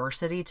through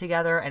adversity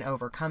together and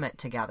overcome it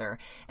together.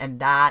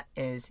 And that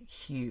is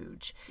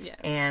huge. Yeah.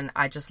 And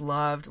I just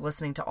loved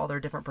listening to all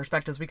their different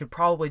perspectives. We could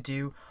probably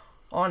do,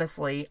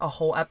 honestly, a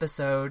whole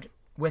episode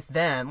with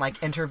them,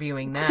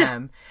 interviewing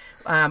them.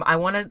 I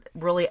want to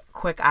really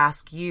quick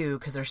ask you,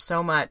 because there's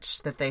so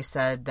much that they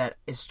said that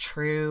is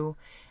true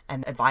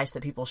and advice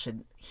that people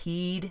should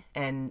heed.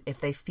 And if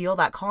they feel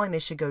that calling, they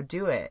should go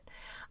do it.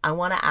 I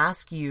want to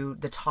ask you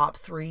the top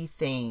 3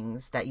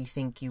 things that you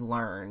think you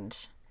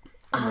learned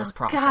in this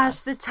process. Gosh,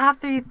 the top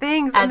 3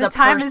 things. As and the a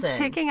time person. is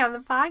ticking on the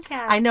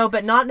podcast. I know,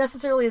 but not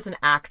necessarily as an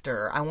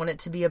actor. I want it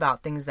to be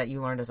about things that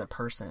you learned as a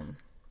person.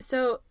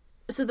 So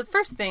the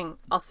first thing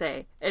I'll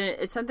say, and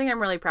it's something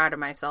I'm really proud of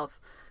myself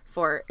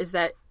for, is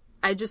that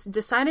I just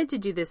decided to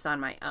do this on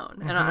my own.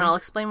 And I'll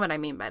explain what I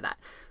mean by that.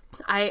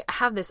 I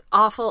have this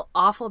awful,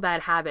 awful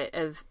bad habit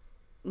of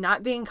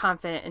not being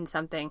confident in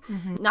something,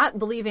 not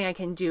believing I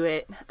can do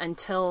it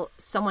until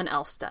someone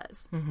else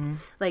does.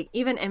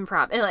 Even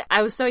improv. And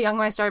I was so young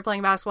when I started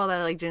playing basketball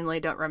that I generally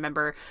don't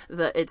remember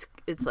its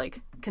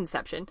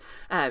conception.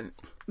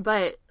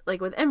 But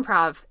with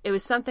improv, it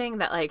was something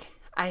that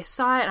I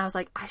saw it and I was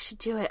like, I should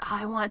do it. Oh,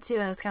 I want to.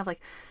 And I was kind of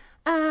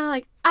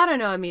I don't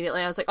know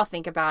immediately. I was like, I'll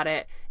think about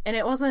it. And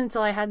it wasn't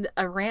until I had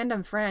a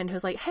random friend who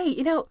was like, hey,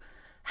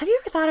 have you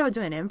ever thought about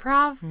doing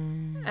improv?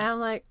 And I'm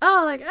like,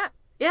 oh,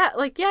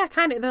 yeah,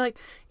 kind of. They're like,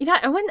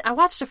 I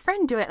watched a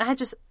friend do it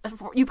and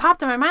you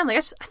popped in my mind. I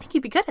think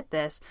you'd be good at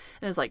this.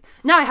 And it's like,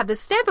 now I have this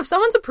stamp of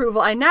someone's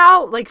approval. I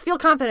now feel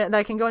confident that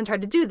I can go and try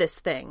to do this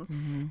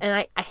thing.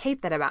 And I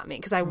hate that about me,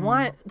 because I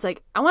want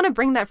to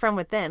bring that from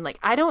within.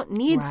 I don't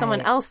need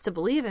someone else to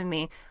believe in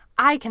me.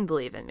 I can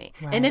believe in me.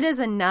 Right. And it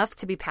is enough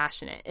to be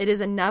passionate. It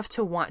is enough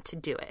to want to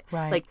do it.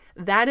 Right.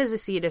 That is a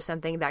seed of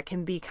something that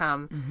can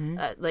become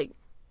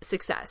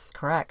success.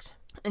 Correct.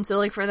 And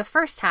so for the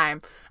first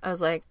time, I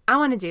was like, I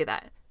want to do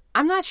that.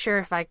 I'm not sure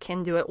if I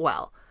can do it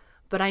well,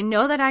 but I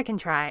know that I can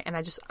try, and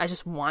I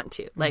just want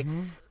to.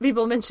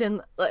 People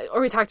mention,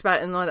 or we talked about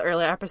it in one of the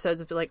earlier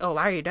episodes, of oh,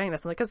 why are you doing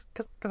this? I'm like, because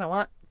I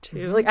want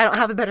to. I don't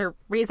have a better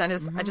reason.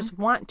 I just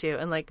want to,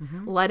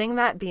 and letting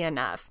that be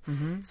enough.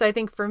 So I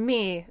think for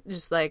me,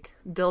 just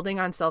building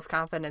on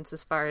self-confidence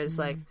as far as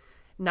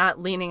not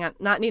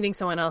needing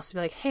someone else to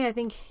be like, hey, I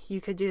think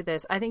you could do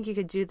this. I think you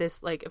could do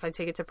this. If I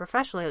take it to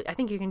professionally, I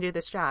think you can do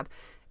this job.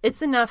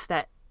 It's enough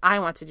that I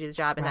want to do the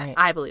job and that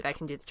I believe I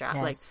can do the job.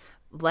 Yes.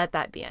 Let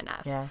that be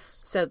enough.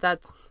 Yes. So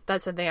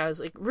that's something I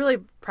was really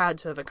proud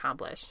to have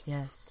accomplished.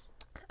 Yes.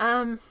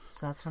 So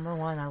that's number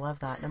 1. I love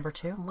that. Number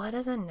 2. What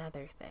is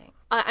another thing?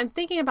 I'm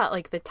thinking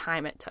about the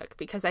time it took,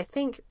 because I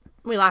think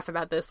we laugh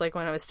about this, like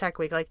when I was Tech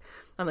Week, like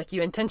I'm like,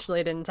 you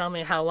intentionally didn't tell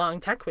me how long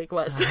Tech Week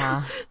was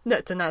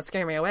to not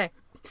scare me away.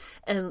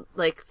 And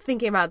like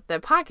thinking about the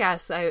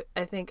podcast,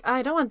 I think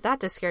I don't want that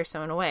to scare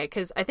someone away,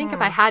 because I think if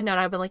I had known,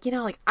 I'd been like,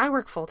 like I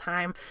work full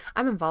time,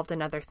 I'm involved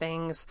in other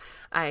things,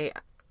 I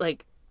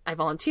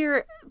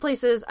volunteer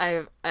places,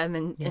 I'm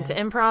into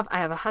improv, I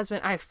have a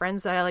husband, I have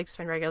friends that I like to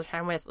spend regular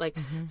time with, like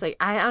it's like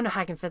I don't know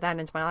how I can fit that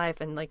into my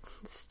life and like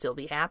still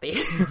be happy.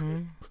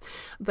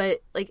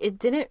 But like it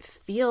didn't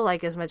feel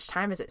like as much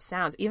time as it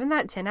sounds. Even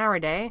that 10-hour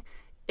day,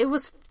 it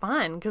was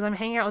fun because I'm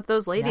hanging out with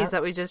those ladies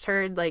that we just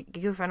heard, like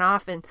goofing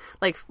off and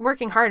like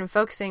working hard and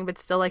focusing, but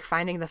still like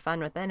finding the fun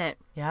within it.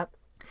 And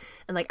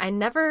like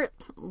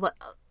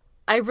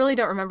I really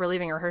don't remember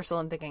leaving rehearsal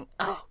and thinking,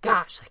 oh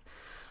gosh, like,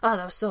 oh,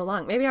 that was so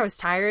long. Maybe I was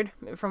tired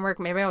from work.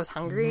 Maybe I was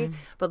hungry,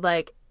 but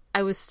like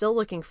I was still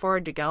looking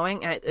forward to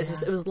going, and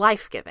it was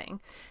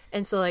life-giving.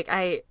 And so like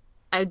I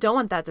don't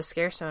want that to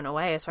scare someone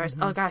away as far as,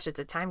 oh gosh, it's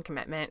a time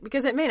commitment,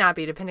 because it may not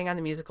be, depending on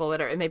the musical,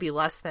 whatever. It may be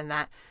less than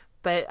that,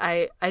 but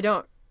I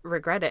don't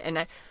regret it.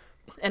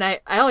 And I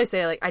always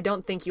say, like, I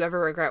don't think you ever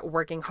regret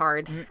working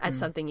hard at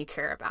something you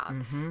care about.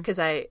 Because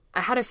I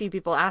had a few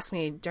people ask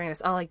me during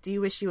this, oh, like, do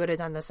you wish you would have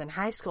done this in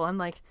high school? I'm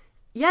like,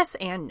 yes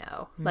and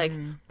no. Like,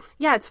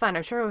 yeah, it's fun.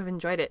 I'm sure I would have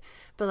enjoyed it.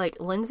 But like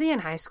Lindsay in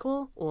high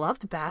school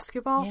loved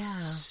basketball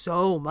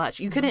so much.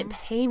 You couldn't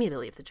pay me to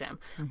leave the gym.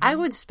 I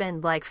would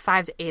spend like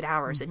 5 to 8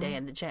 hours a day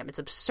in the gym. It's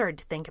absurd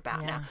to think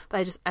about now.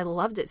 But I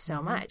loved it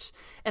so much.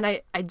 And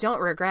I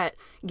don't regret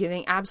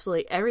giving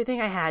absolutely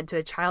everything I had to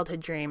a childhood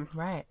dream.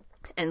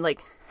 And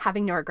like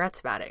having no regrets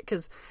about it.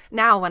 Because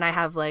now when I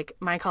have like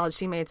my college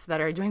teammates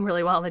that are doing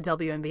really well in the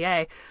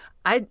WNBA,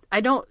 I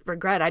don't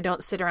regret. I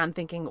don't sit around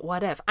thinking,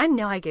 what if? I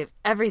know I gave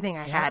everything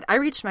I had. I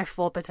reached my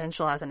full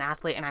potential as an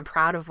athlete, and I'm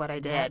proud of what I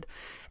did.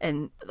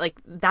 And like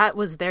that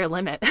was their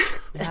limit.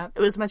 It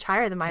was much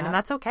higher than mine, and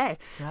that's okay.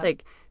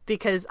 Like,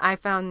 because I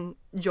found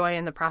joy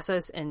in the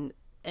process and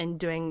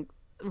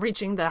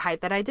reaching the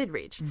height that I did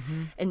reach.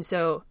 And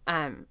so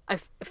I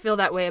feel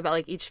that way about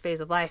like each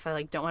phase of life. I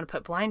like don't want to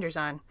put blinders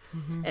on.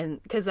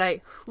 And because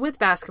with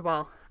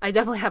basketball, I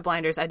definitely had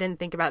blinders. I didn't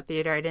think about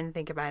theater. I didn't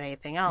think about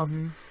anything else.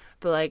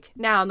 But like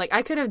now I'm like,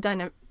 I could have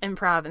done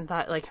improv and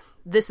thought like,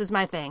 this is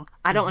my thing.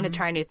 I don't want to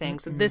try new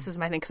things. This is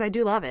my thing, because I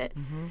do love it.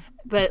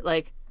 But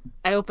like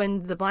I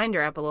opened the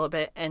blinder up a little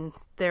bit and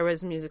there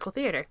was musical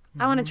theater.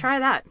 I want to try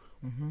that.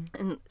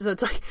 And so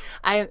it's like,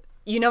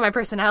 my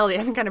personality.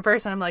 I'm the kind of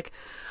person, I'm like,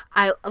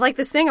 I like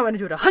this thing. I want to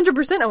do it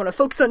 100%. I want to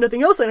focus on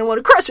nothing else. And I want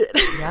to crush it.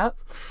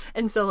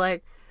 And so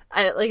like,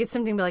 it's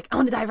something to be like, I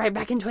want to dive right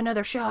back into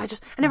another show. I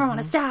never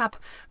want to stop.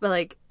 But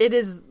like, it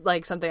is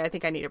like something I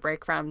think I need a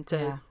break from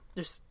to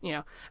just,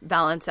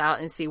 balance out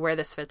and see where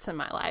this fits in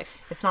my life.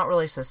 It's not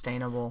really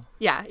sustainable.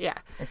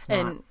 It's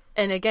not.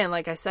 And again,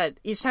 like I said,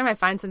 each time I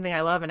find something I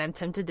love and I'm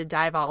tempted to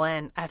dive all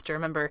in, I have to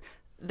remember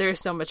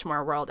there's so much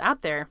more world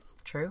out there.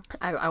 True.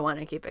 I want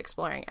to keep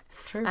exploring it.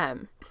 True.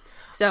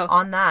 So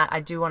on that, I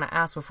do want to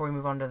ask before we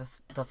move on to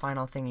the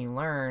final thing you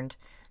learned,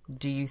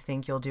 do you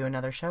think you'll do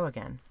another show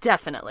again?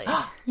 Definitely.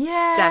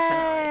 Yay!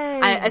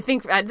 Definitely. I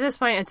think at this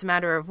point it's a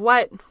matter of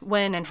what,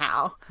 when, and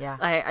how.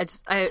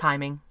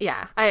 Timing.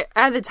 Yeah. I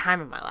had the time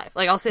of my life.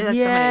 Like, I'll say that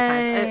so many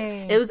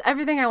times. It was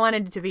everything I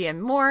wanted it to be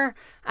and more.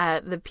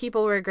 The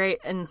people were great,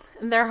 and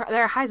there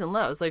are highs and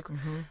lows. Like,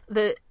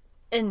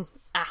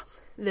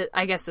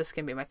 I guess this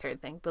can be my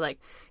third thing, but like,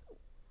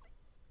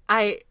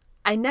 I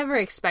never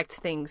expect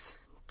things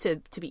to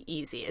be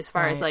easy as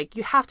far as like,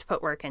 you have to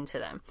put work into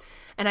them.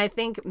 And I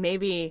think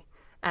maybe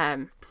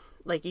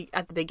like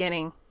at the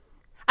beginning,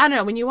 I don't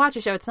know, when you watch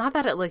a show, it's not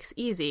that it looks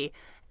easy.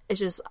 It's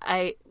just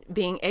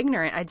being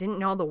ignorant, I didn't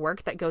know all the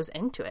work that goes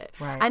into it.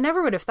 I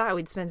never would have thought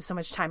we'd spend so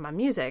much time on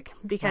music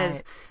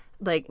because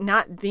like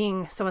not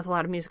being someone with a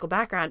lot of musical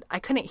background, I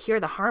couldn't hear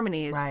the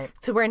harmonies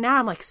to where now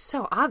I'm like,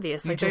 so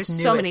obvious. Like there's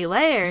so many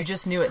layers. You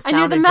just knew it sounded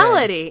I knew the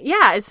melody. Good.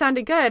 Yeah, it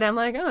sounded good. I'm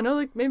like, oh no,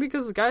 like maybe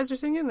because the guys are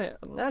singing the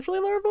naturally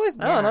lower voice.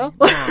 I don't know.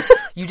 No.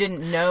 You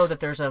didn't know that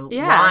there's a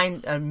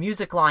line, a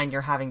music line you're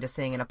having to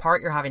sing and a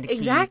part you're having to keep.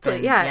 Exactly.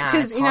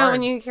 Because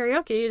when you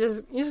karaoke,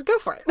 you just go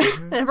for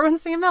it.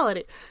 Everyone's singing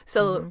melody.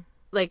 So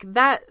like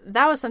that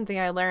was something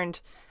I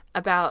learned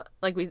about,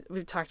 like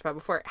we've talked about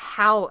before,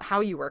 how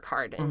you work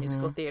hard in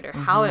musical theater,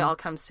 how it all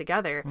comes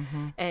together,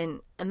 and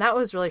that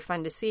was really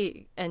fun to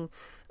see. And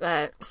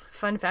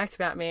fun fact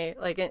about me,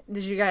 like,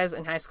 did you guys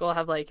in high school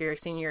have like your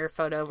senior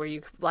photo where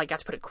you like got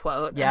to put a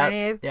quote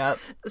underneath? Yep.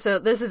 So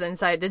this is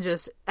insight to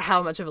just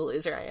how much of a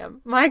loser I am.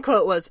 My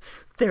quote was,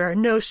 "There are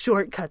no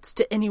shortcuts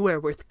to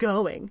anywhere worth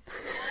going."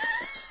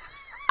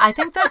 I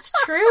think that's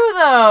true,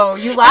 though.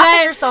 You laugh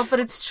at yourself,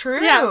 but it's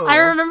true. Yeah, I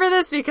remember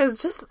this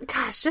because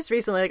just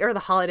recently, like over the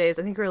holidays,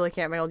 I think we were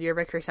looking at my old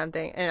yearbook or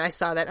something, and I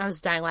saw that, and I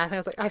was dying laughing. I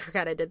was like, I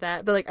forgot I did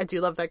that. But like, I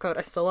do love that quote.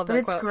 I still love that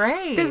quote. But it's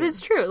great. Because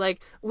it's true. Like,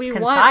 it's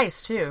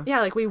concise, too. Yeah,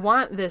 like, we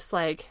want this,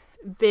 like,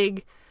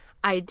 big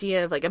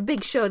idea of like a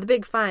big show, the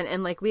big fun,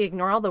 and like we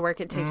ignore all the work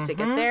it takes to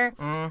get there,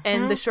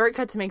 and the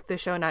shortcuts make the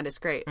show not as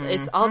great.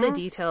 It's all the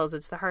details,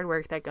 it's the hard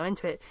work that go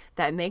into it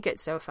that make it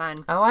so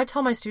fun. Oh, I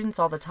tell my students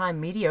all the time,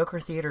 mediocre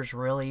theater's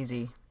real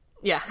easy.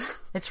 Yeah.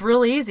 It's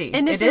real easy.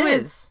 And if it it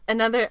is. was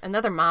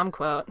another mom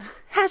quote,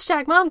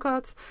 #mom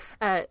quotes,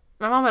 my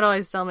mom would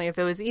always tell me if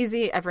it was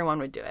easy, everyone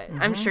would do it.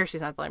 I'm sure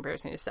she's not the only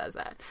person who says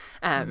that.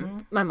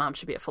 My mom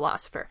should be a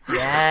philosopher.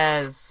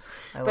 Yes.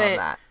 I love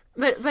that.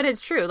 But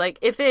it's true. Like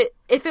if it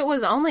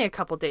was only a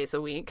couple days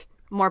a week,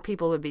 more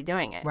people would be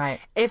doing it.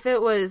 Right. If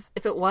it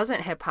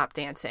wasn't hip hop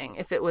dancing,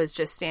 if it was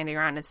just standing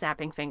around and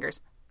snapping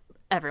fingers,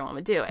 everyone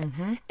would do it.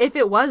 If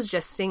it was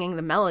just singing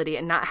the melody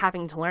and not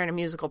having to learn a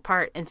musical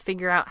part and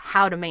figure out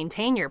how to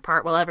maintain your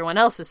part while everyone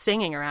else is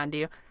singing around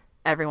you,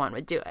 everyone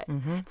would do it.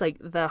 It's like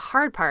the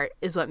hard part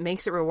is what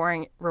makes it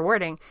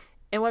rewarding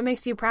and what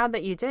makes you proud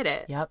that you did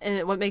it. Yep.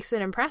 And what makes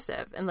it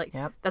impressive. And like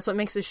that's what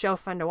makes the show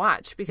fun to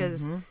watch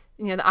because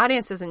you know the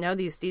audience doesn't know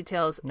these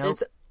details. Nope.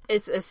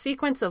 It's a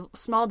sequence of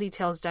small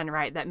details done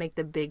right that make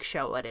the big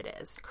show what it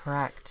is.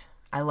 Correct.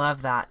 I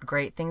love that.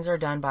 Great things are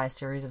done by a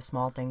series of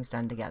small things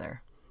done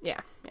together.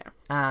 Yeah.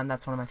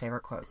 That's one of my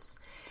favorite quotes.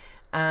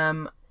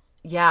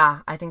 Yeah,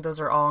 I think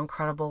those are all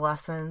incredible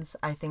lessons.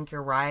 I think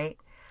you're right.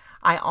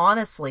 I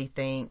honestly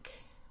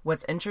think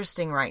what's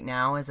interesting right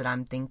now is that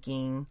I'm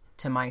thinking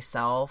to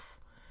myself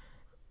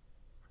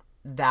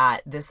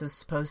that this is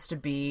supposed to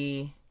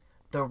be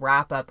the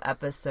wrap-up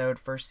episode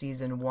for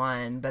season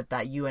 1, but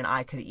that you and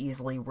I could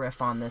easily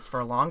riff on this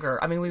for longer.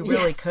 I mean, we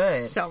really could.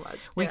 So much.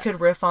 We could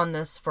riff on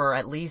this for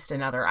at least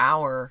another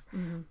hour.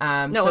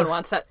 No one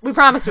wants that. We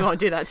promise we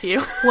won't do that to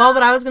you. Well,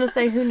 but I was going to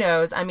say, who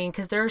knows? I mean,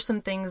 because there are some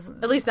things...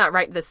 At least not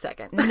right this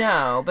second.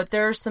 No, but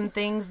there are some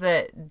things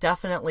that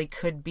definitely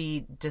could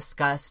be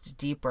discussed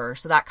deeper.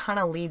 So that kind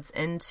of leads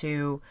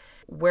into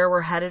where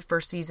we're headed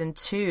for season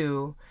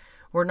 2.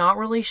 We're not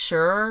really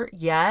sure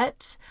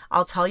yet.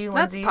 I'll tell you,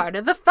 Lindsay. That's part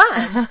of the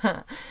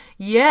fun.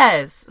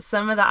 Yes.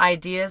 Some of the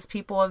ideas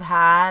people have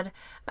had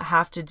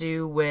have to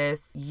do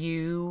with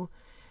you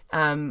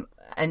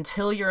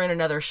until you're in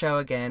another show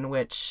again,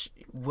 which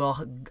will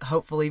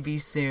hopefully be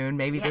soon,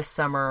 maybe this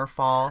summer or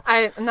fall.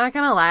 I'm not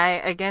going to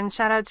lie. Again,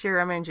 shout out to your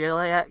Romeo and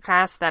Juliet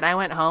class that I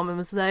went home and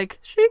was like,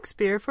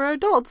 Shakespeare for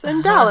adults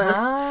in Dallas.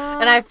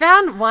 And I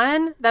found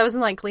one that was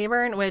in like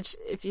Cleburne, which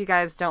if you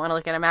guys don't want to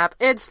look at a map,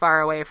 it's far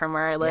away from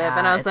where I live. Yeah,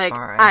 and I was like,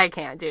 I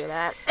can't do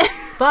that.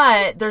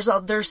 But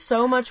there's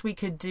so much we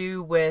could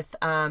do with,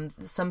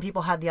 some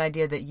people had the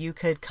idea that you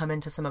could come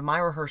into some of my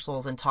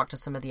rehearsals and talk to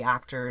some of the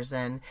actors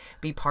and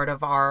be part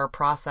of our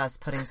process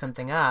putting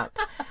something up.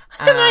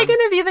 Am I going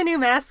to be the new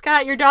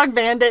mascot? Your dog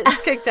Bandit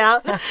is kicked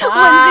out. Lindsay's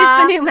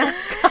the new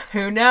mascot.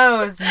 Who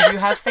knows? You do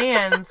have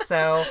fans,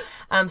 so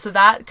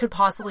that could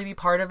possibly be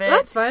part of it.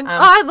 That's fun.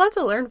 I'd love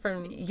to learn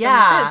from the kids.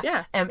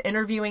 Yeah.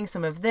 Interviewing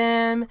some of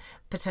them,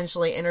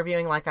 potentially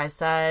interviewing, like I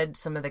said,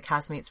 some of the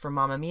castmates from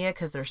Mamma Mia,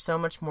 because there's so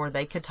much more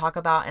they could talk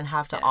about and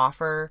have to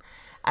offer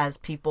as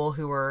people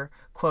who are,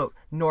 quote,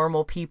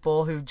 normal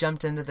people who've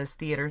jumped into this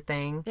theater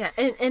thing. Yeah,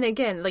 and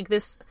again, like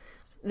this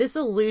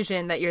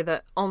illusion that you're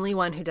the only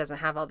one who doesn't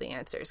have all the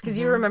answers. Because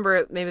you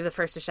remember maybe the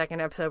first or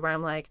second episode where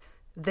I'm like,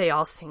 they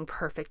all sing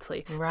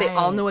perfectly. Right, they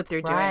all know what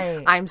they're doing.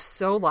 right. I'm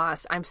so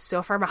lost. I'm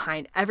so far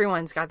behind.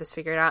 Everyone's got this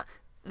figured out.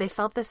 They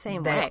felt the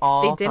same way.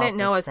 All they didn't felt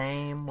know the us.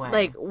 same way.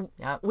 Like,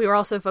 Yep. we were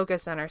also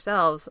focused on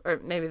ourselves, or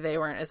maybe they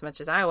weren't as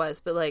much as I was,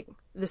 but like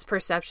this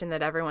perception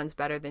that everyone's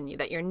better than you,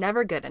 that you're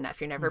never good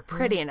enough, you're never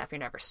pretty enough, you're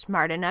never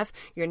smart enough,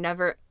 you're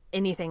never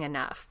anything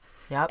enough.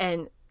 Yep.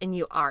 And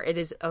you are. It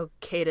is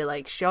okay to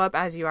like show up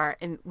as you are,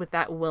 and with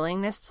that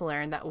willingness to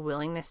learn, that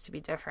willingness to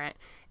be different,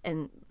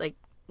 and like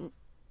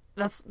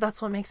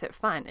that's what makes it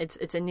fun.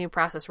 It's a new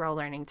process we're all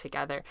learning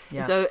together. Yeah.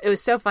 And so it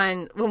was so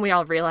fun when we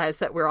all realized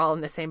that we're all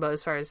in the same boat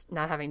as far as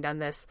not having done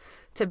this,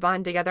 to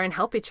bond together and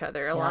help each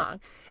other along.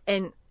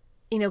 And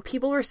you know,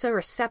 people were so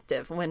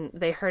receptive when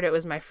they heard it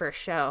was my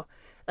first show.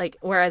 Like,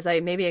 whereas I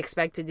maybe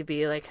expected to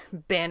be like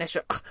banished.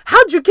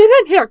 How'd you get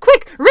in here?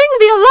 Quick, ring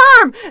the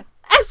alarm!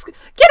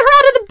 Get her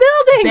out of the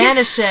building!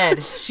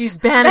 Banished. She's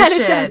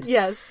banished. Banished,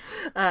 yes.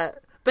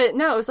 But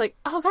no, it was like,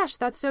 oh gosh,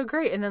 that's so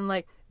great. And then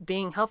like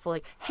being helpful,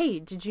 like, hey,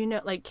 did you know,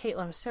 like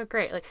Caitlin was so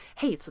great. Like,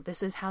 hey, so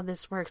this is how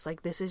this works.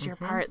 Like, this is your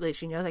part.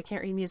 Like, you know, they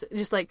can't read music.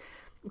 Just like,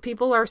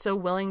 people are so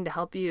willing to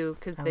help you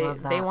because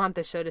they want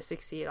the show to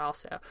succeed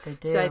also. They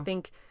do. So I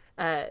think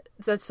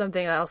that's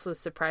something that also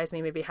surprised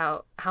me, maybe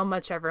how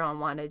much everyone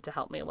wanted to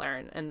help me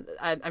learn. And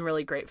I'm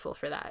really grateful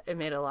for that. It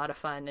made it a lot of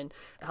fun and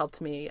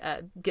helped me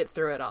get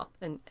through it all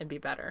and be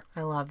better.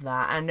 I love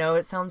that. I know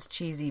it sounds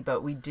cheesy,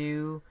 but we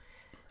do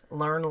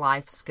learn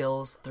life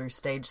skills through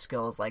stage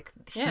skills. Like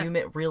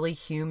really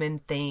human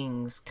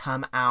things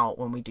come out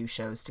when we do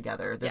shows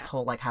together. This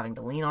whole like having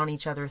to lean on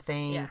each other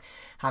thing,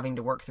 having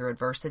to work through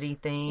adversity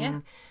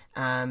thing,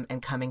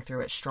 and coming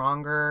through it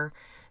stronger.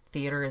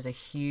 Theater is a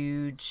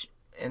huge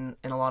in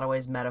a lot of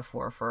ways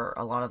metaphor for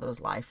a lot of those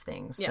life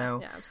things. Yeah, So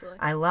yeah, absolutely.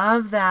 I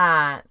love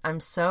that.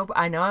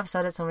 I know I've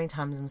said it so many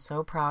times. I'm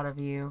so proud of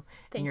you.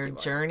 Thank Your you,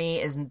 Laura. journey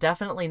is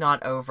definitely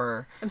not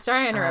over. I'm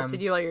sorry I interrupted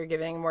you while you were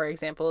giving more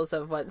examples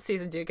of what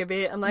season 2 could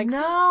be. I'm like, No,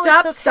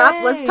 stop, it's stop.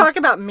 okay. Let's talk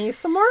about me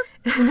some more.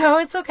 No,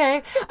 it's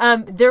okay.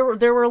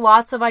 There were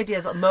lots of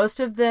ideas. Most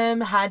of them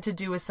had to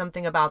do with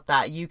something about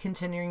that. You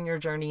continuing your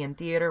journey in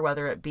theater,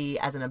 whether it be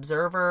as an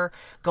observer,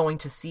 going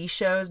to see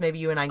shows. Maybe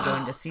you and I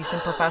going to see some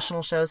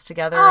professional shows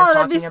together and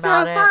that'd be talking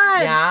about so it.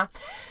 fun. Yeah.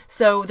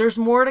 So there's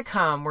more to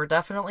come. We're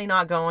definitely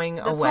not going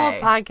This away.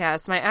 whole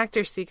podcast, my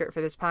actor's secret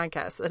for this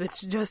podcast, that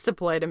it's just a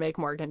ploy to make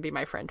Morgan be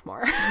my friend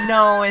more.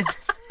 No,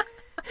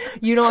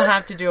 you don't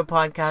have to do a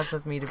podcast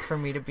with me for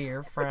me to be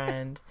your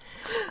friend.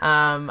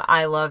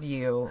 I love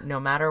you no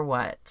matter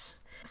what.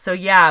 So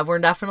yeah, we're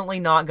definitely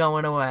not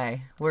going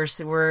away.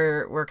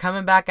 We're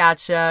coming back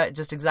at you.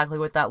 Just exactly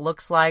what that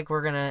looks like.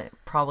 We're gonna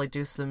probably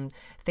do some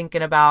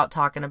thinking about,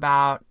 talking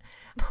about.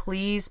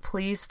 Please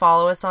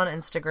follow us on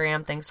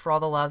Instagram. Thanks for all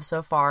the love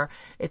so far.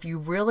 If you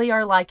really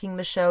are liking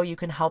the show, you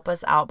can help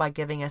us out by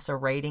giving us a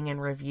rating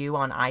and review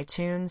on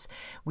iTunes.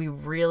 We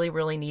really,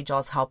 really need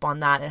y'all's help on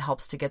that. It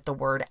helps to get the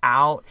word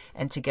out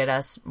and to get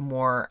us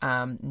more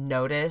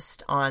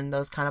noticed on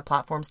those kind of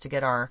platforms, to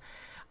get our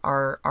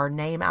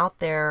name out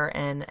there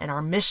and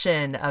our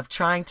mission of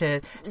trying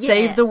to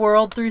save the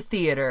world through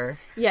theater.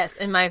 Yes,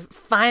 and my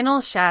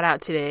final shout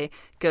out today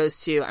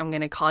goes to, I'm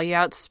going to call you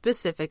out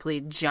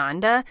specifically,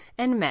 Jonda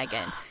and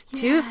Megan.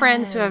 Two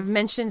friends who have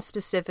mentioned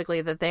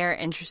specifically that they are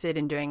interested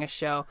in doing a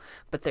show,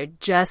 but they're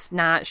just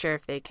not sure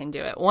if they can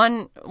do it.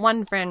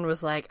 One friend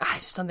was like, I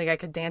just don't think I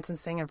could dance and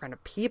sing in front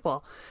of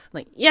people. I'm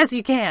like, yes,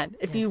 you can.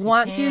 If you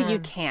want to, you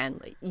can.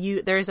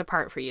 There's a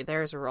part for you.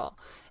 There's a role.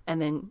 And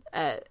then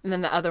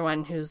the other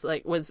one who's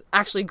like was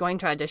actually going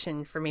to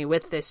audition for me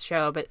with this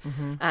show, but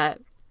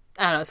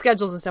I don't know,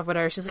 schedules and stuff,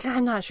 whatever. She's like,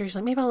 I'm not sure. She's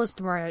like, maybe I'll listen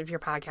to more of your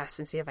podcast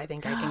and see if I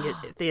think I can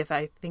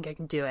I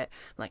can do it.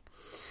 I'm like,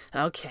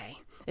 okay.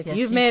 If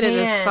you've made it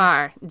this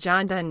far,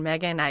 Jonda and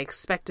Megan, I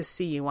expect to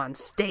see you on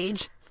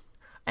stage.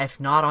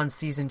 If not on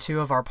season 2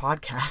 of our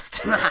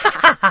podcast.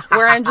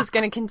 Where I'm just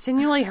going to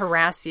continually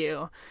harass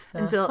you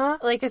until,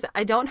 like I said,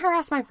 I don't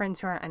harass my friends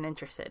who are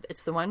uninterested.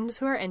 It's the ones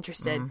who are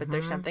interested, but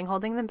there's something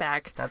holding them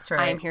back. That's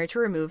right. I am here to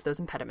remove those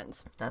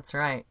impediments. That's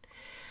right.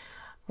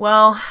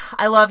 Well,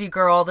 I love you,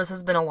 girl. This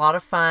has been a lot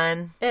of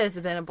fun. It's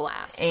been a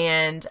blast.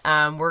 And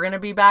we're going to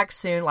be back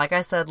soon. Like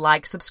I said,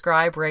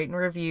 subscribe, rate, and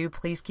review.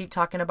 Please keep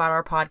talking about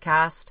our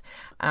podcast.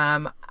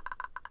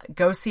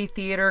 Go see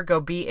theater, go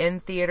be in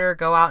theater,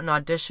 go out and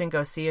audition,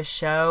 go see a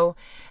show.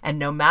 And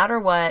no matter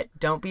what,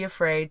 don't be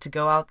afraid to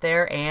go out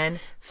there and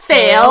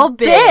fail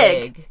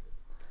big.